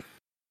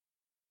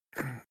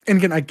 And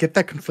again, I get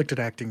that conflicted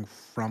acting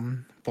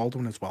from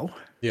Baldwin as well.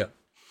 Yeah.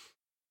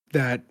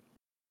 That,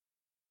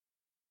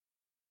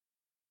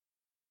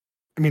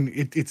 I mean,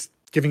 it's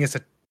giving us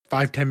a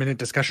 5-10 minute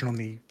discussion on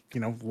the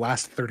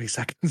last 30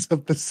 seconds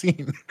of the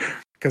scene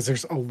because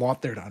there's a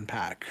lot there to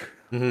unpack.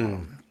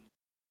 Mm-hmm.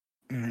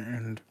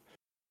 And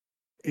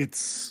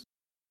it's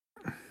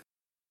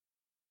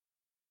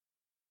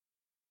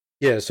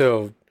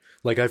so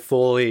like I am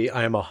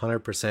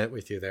 100%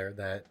 with you there,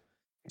 that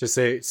to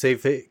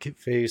save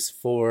face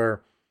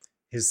for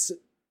his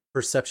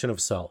perception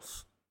of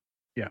self.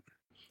 Yeah.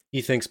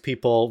 He thinks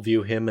people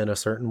view him in a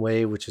certain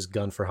way, which is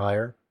gun for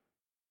hire.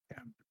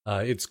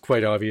 Yeah. It's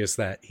quite obvious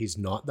that he's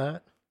not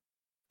that.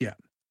 Yeah.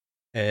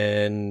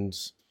 And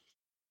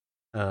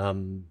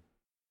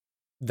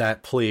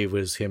that plea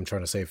was him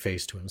trying to save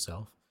face to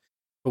himself.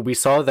 But we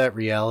saw that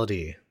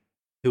reality,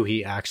 who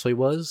he actually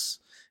was,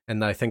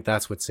 and I think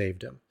that's what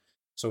saved him.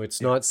 So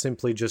it's not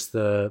simply just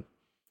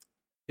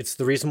it's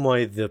the reason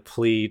why the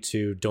plea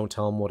to don't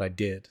tell him what I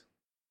did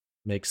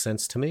makes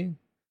sense to me.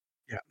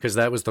 Yeah. Because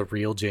that was the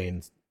real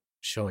Jane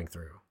showing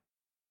through.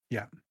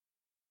 Yeah.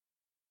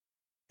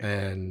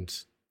 And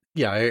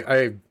yeah,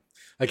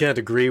 I can't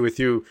agree with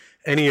you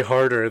any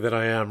harder than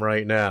I am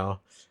right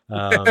now.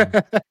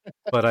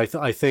 But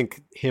I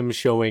think him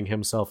showing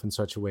himself in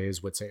such a way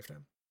is what saved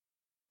him.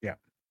 Yeah.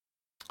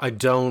 I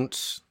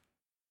don't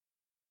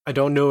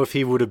know if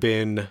he would have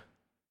been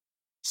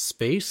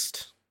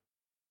spaced.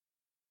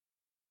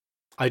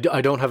 I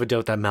don't have a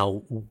doubt that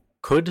Mal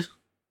could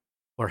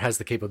or has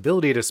the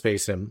capability to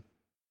space him.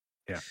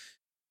 Yeah.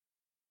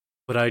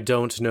 But I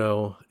don't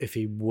know if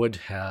he would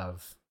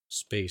have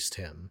spaced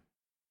him.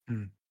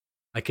 Mm.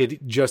 I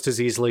could just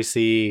as easily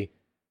see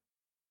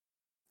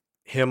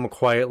him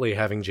quietly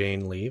having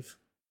Jane leave.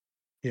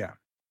 Yeah.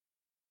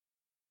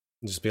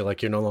 And just be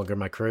like, you're no longer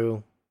my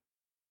crew.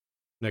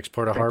 Next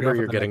port of Drop you harbor, off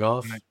you're at the getting next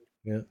off. night.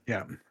 Yeah.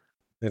 Yeah.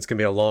 It's going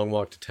to be a long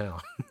walk to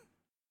town.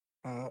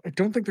 I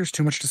don't think there's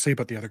too much to say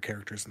about the other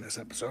characters in this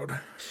episode.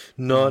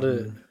 Not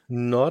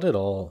at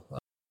all.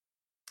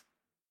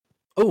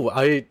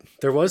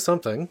 There was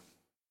something.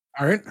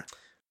 All right.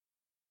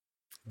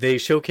 They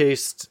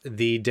showcased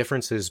the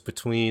differences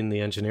between the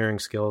engineering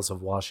skills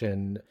of Wash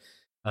and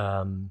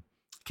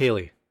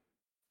Kaylee.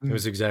 It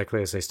was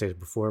exactly as I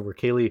stated before, where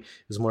Kaylee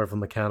is more of a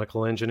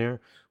mechanical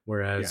engineer,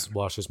 whereas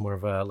Wash is more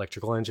of an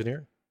electrical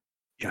engineer.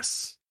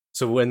 Yes.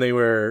 So when they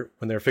were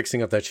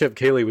fixing up that ship,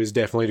 Kaylee was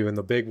definitely doing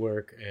the big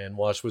work, and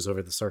Wash was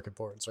over the circuit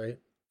boards, right?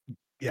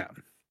 Yeah.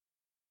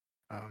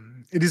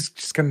 It is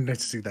just kind of nice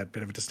to see that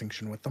bit of a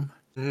distinction with them.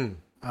 Mm.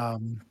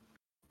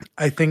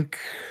 I think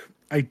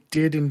I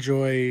did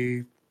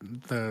enjoy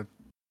the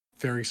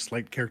very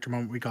slight character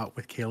moment we got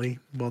with Kaylee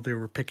while they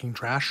were picking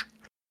trash.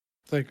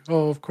 It's like,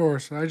 oh, of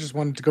course, I just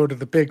wanted to go to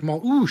the big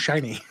mall. Ooh,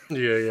 shiny.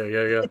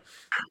 Yeah.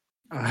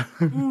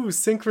 Ooh,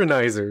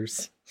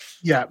 synchronizers.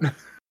 Yeah.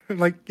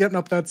 Like, yeah,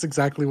 nope, that's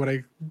exactly what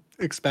I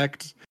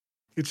expect.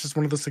 It's just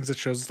one of those things that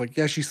shows, like,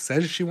 yeah, she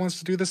says she wants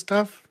to do this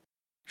stuff.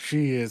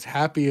 She is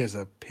happy as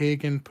a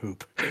pig in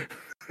poop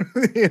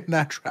in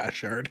that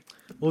trash yard.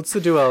 Well, it's the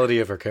duality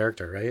of her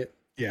character, right?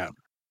 Yeah.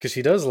 Because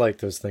she does like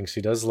those things.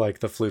 She does like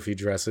the floofy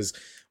dresses,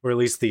 or at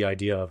least the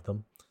idea of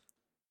them.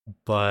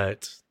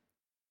 But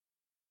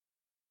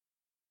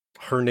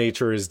her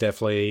nature is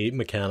definitely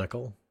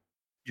mechanical.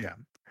 Yeah.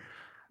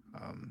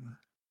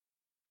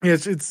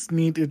 It's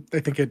neat.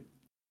 I think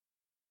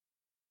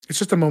it's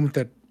just a moment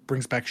that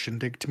brings back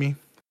Shindig to me.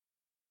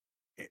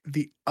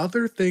 The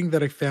other thing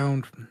that I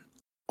found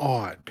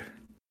odd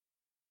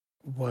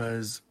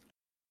was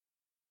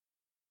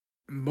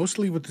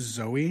mostly with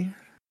Zoe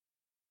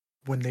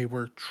when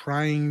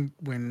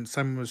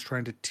Simon was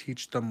trying to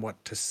teach them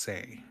what to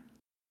say.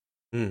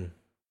 Mm.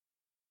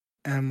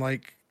 And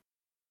like,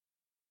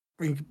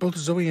 I mean, both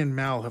Zoe and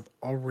Mal have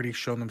already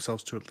shown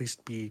themselves to at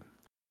least be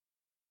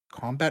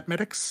combat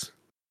medics.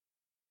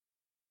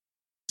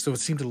 So it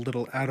seemed a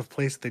little out of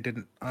place. They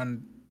didn't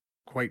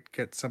quite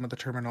get some of the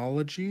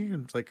terminology.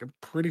 And it's like, I'm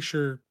pretty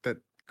sure that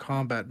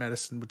combat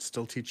medicine would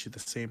still teach you the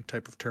same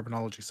type of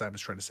terminology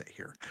Simon's trying to say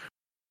here.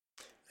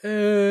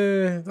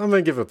 I'm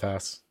gonna give a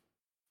pass.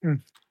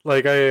 Mm.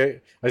 Like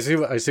I see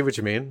what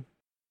you mean,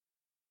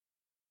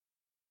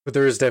 but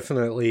there is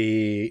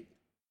definitely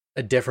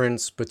a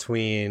difference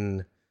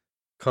between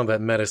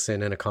combat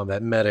medicine and a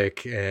combat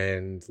medic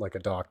and like a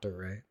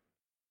doctor,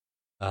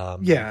 right?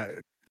 Yeah.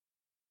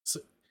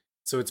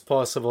 So it's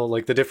possible,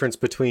 like the difference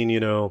between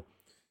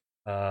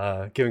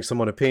giving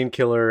someone a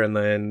painkiller and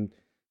then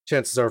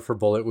chances are for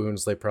bullet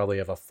wounds they probably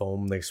have a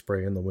foam they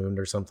spray in the wound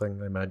or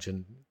something. I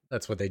imagine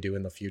that's what they do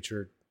in the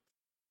future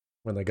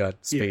when they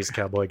got space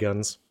cowboy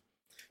guns.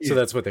 So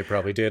that's what they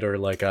probably did, or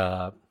like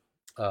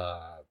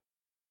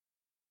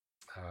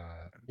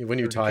when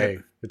you tie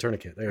the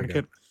tournament. There you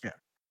go. Yeah.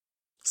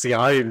 See,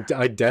 I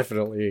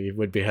definitely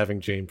would be having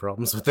Jane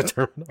problems with the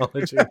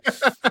terminology.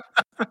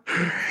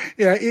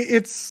 Yeah,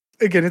 it's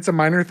a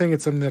minor thing.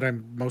 It's something that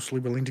I'm mostly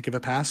willing to give a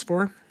pass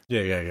for.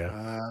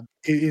 Yeah.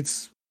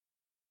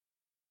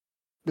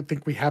 I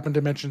think we happened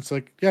to mention, it's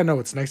like, yeah, no,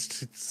 it's nice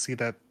to see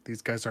that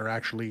these guys are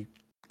actually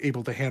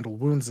able to handle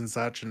wounds and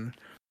such, and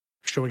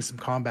showing some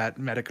combat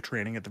medic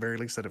training at the very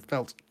least. That it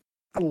felt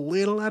a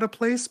little out of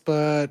place,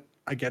 but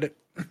I get it.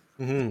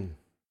 Mm-hmm.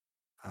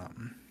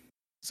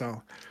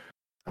 So,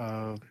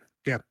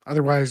 yeah.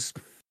 Otherwise,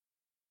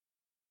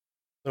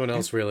 no one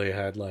else really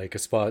had like a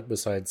spot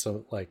besides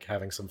some like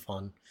having some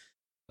fun.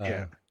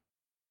 Yeah.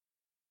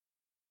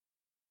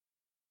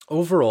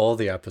 Overall,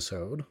 the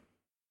episode,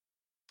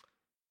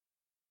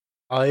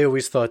 I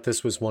always thought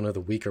this was one of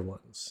the weaker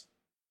ones.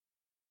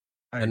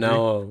 And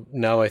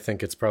now I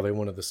think it's probably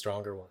one of the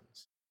stronger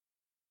ones.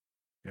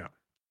 Yeah.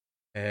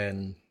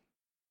 And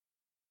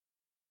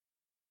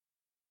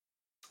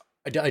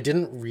I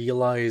didn't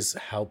realize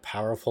how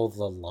powerful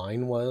the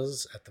line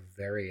was at the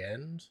very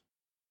end.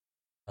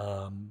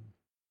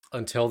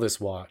 Until this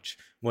watch,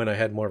 when I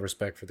had more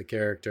respect for the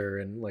character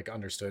and like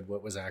understood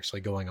what was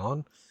actually going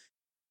on.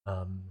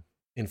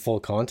 In full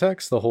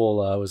context, the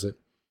whole was it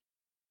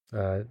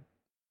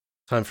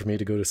time for me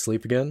to go to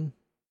sleep again?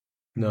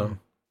 No. Mm-hmm.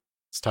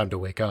 It's time to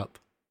wake up.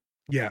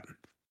 Yeah.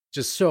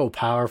 Just so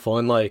powerful,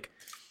 and like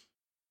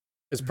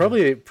it's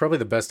probably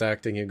the best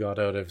acting you got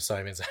out of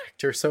Simon's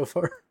actor so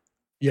far.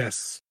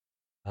 Yes.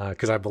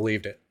 Because I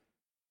believed it.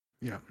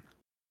 Yeah.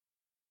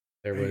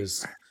 There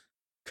was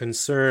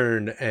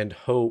concern and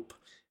hope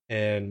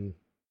and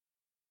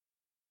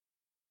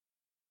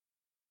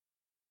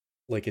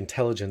like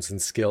intelligence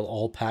and skill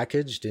all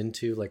packaged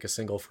into like a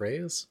single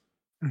phrase.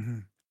 Mm-hmm.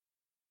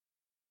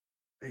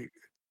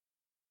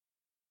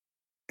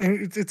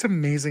 And it's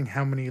amazing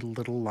how many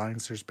little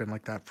lines there's been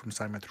like that from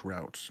Simon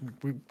throughout.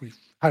 We've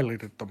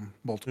highlighted them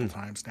multiple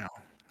times now.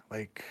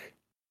 Like,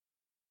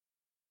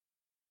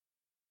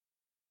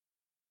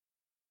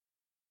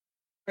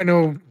 I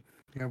know,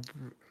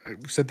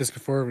 I've said this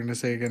before, I'm going to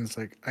say again, it's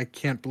like, I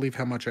can't believe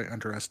how much I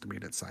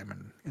underestimated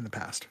Simon in the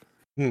past.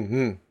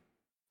 Mm-hmm. Well,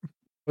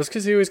 it's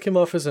because he always came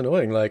off as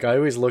annoying. Like, I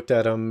always looked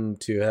at him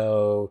to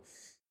how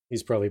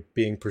he's probably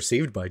being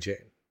perceived by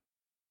Jane.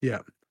 Yeah.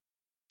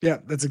 Yeah,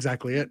 that's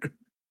exactly it.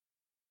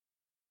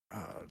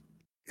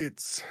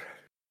 It's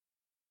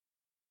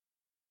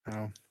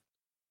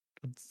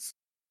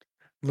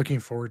looking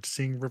forward to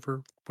seeing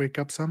River wake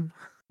up some.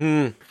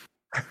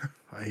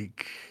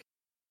 Like,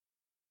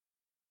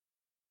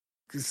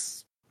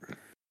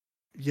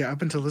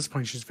 up until this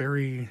point,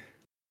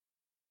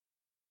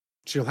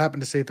 she'll happen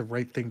to say the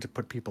right thing to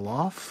put people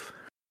off,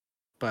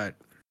 but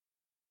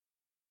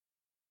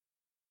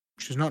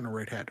she's not in her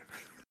right head.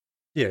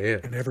 Yeah.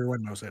 And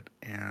everyone knows it.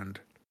 And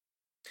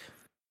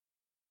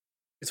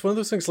it's one of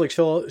those things, like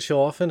she'll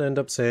often end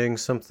up saying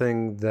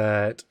something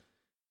that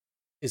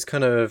is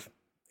kind of,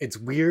 it's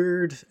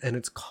weird and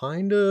it's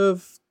kind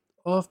of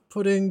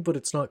off-putting, but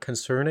it's not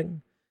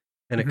concerning.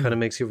 And it kind of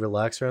makes you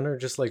relax around her.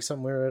 Just like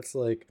somewhere it's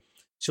like,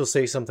 she'll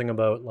say something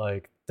about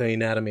like the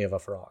anatomy of a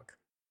frog.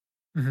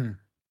 When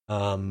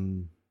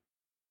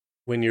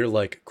you're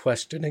like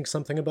questioning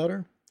something about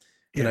her.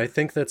 And I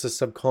think that's a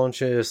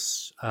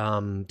subconscious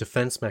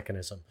defense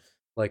mechanism,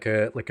 like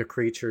a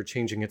creature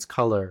changing its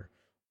color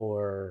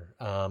or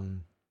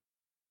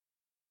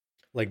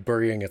like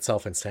burying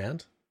itself in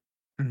sand.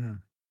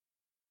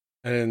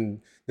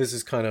 And this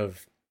is kind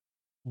of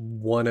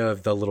one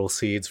of the little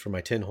seeds for my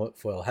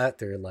tinfoil hat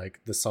there, like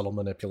the subtle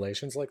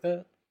manipulations like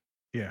that.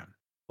 Yeah.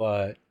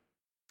 But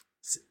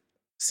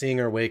seeing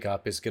her wake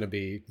up is going to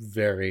be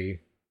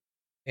very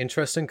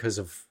interesting because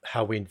of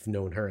how we've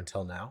known her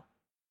until now.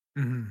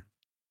 Yeah.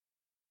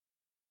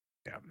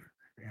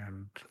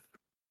 And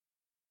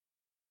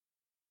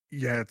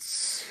yeah,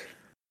 it's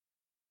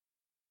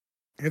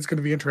going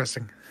to be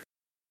interesting.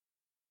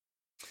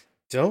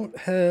 Don't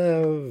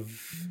have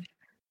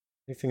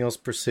anything else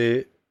per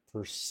se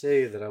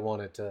that I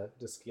wanted to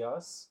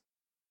discuss.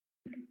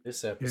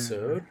 this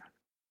episode.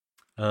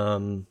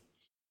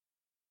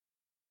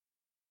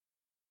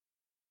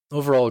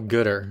 Overall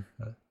gooder.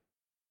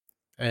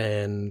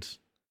 And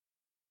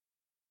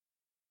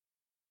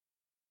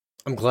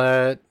I'm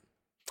glad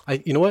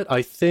you know what?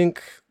 I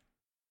think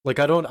like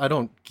I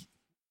don't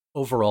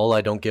overall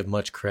I don't give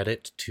much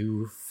credit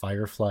to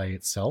Firefly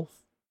itself.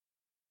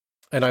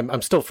 And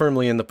I'm still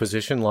firmly in the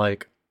position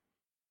like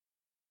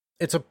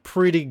it's a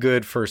pretty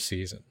good first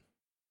season.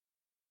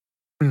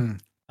 You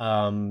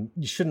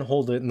shouldn't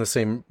hold it in the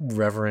same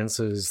reverence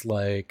as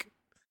like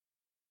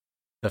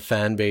the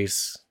fan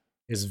base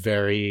is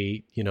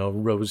very,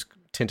 rose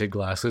tinted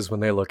glasses when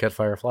they look at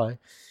Firefly.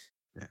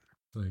 Yeah.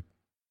 Like,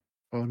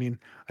 well, I mean,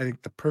 I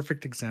think the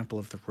perfect example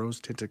of the rose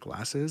tinted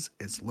glasses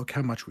is look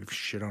how much we've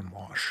shit on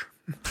Wash.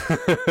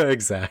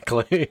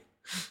 Exactly.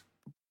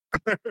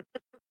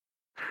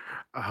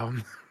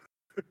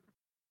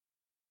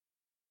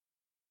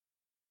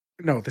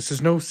 No, this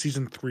is no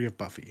season 3 of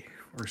Buffy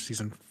or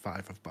season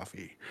 5 of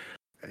Buffy.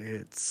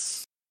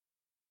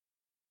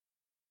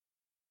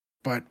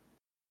 But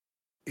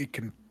it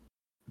can.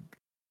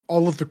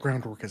 All of the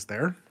groundwork is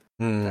there.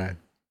 That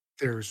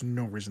there's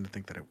no reason to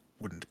think that it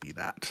wouldn't be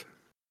that.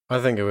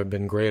 I think it would have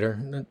been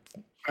greater.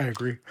 I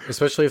agree.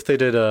 Especially if they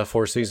did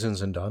 4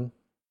 seasons and done,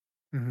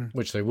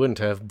 which they wouldn't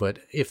have. But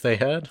if they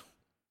had,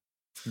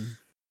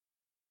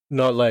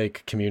 not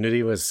like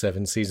Community was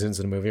 7 seasons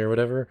in a movie or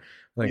whatever.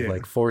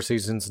 Like 4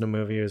 seasons in a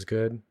movie is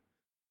good.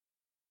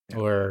 Yeah.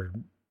 Or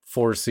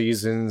 4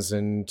 seasons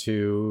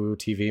into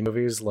TV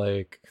movies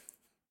like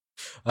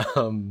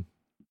Farscape.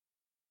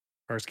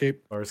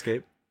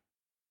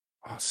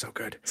 Oh, so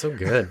good. So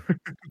good.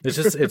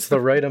 It's the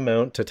right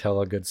amount to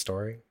tell a good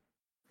story.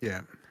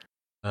 Yeah.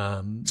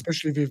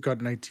 Especially if you've got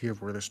an idea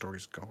of where the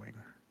story's going.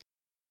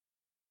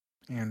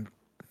 And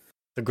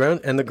the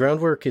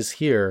groundwork is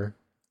here.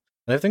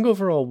 And I think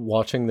overall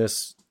watching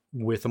this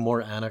with a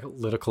more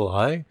analytical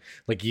eye,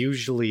 like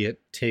usually it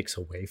takes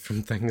away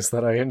from things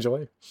that I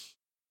enjoy.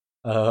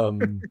 But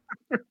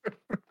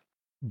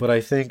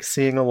I think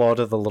seeing a lot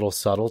of the little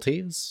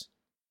subtleties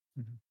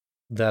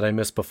that I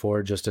missed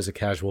before just as a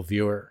casual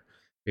viewer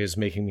is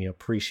making me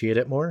appreciate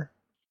it more.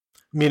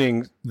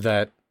 Meaning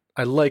that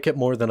I like it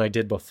more than I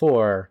did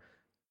before,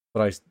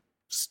 but I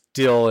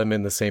still am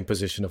in the same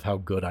position of how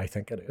good I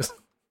think it is.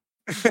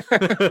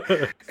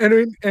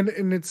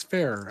 and it's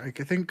fair. Like,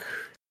 I think,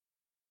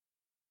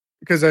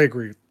 because I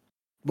agree.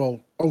 Well,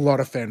 a lot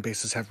of fan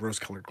bases have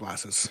rose-colored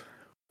glasses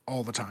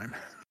all the time.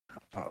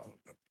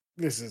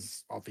 This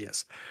is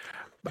obvious.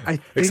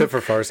 Except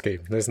for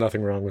Farscape. There's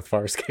nothing wrong with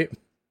Farscape.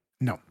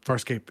 No,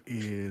 Farscape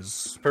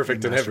is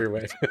perfect in every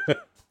way. In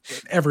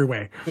every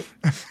way.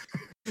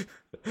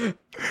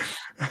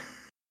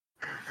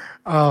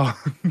 I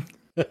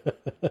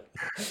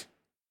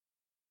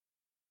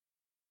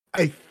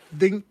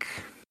think,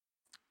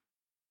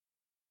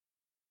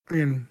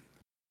 the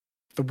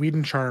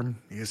Whedon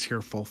charm is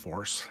here full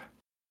force.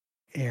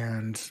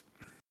 And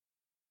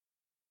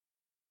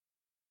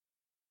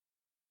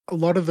a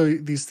lot of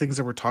these things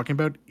that we're talking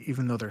about,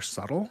 even though they're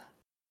subtle,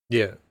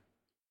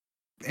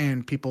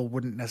 and people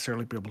wouldn't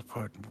necessarily be able to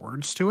put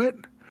words to it,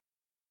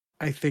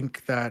 I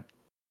think that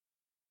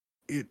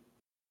it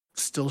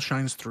still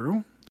shines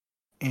through,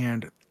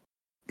 and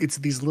it's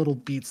these little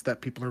beats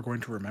that people are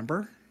going to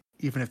remember,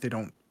 even if they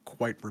don't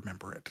quite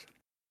remember it,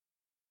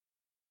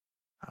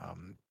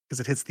 because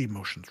it hits the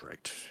emotions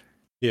right.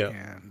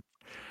 And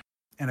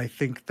I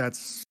think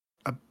that's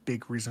a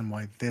big reason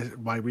why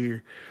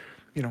we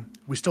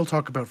still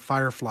talk about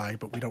Firefly,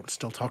 but we don't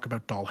still talk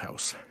about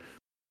Dollhouse.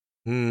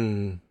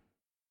 Well,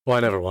 I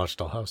never watched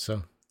Dollhouse,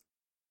 so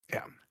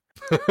yeah.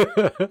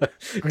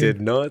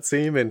 Did not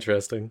seem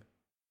interesting.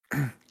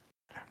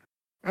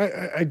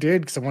 I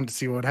did, because I wanted to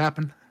see what would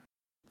happen.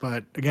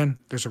 But again,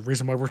 there's a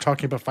reason why we're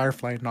talking about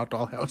Firefly, not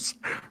Dollhouse.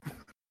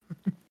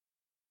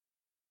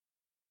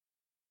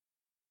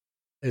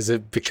 Is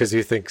it because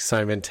you think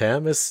Simon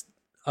Tam is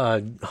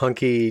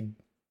hunky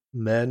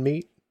man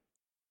meat?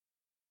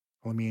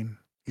 Well, I mean,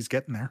 he's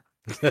getting there.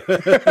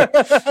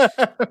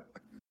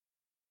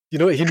 You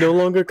know what? He no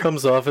longer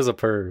comes off as a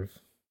perv.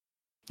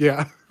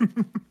 Yeah.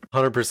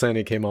 100%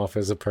 he came off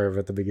as a perv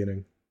at the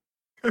beginning.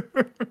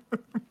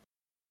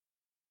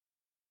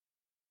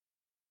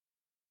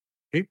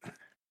 Okay.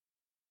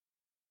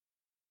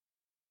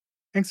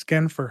 Thanks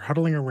again for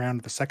huddling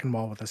around the second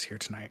wall with us here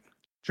tonight.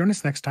 Join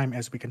us next time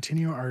as we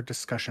continue our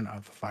discussion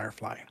of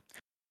Firefly.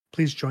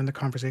 Please join the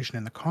conversation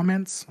in the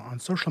comments, on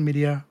social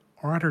media,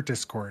 or at our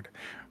Discord,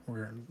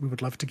 where we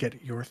would love to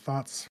get your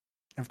thoughts.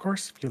 And of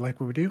course, if you like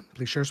what we do,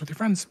 please share us with your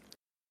friends.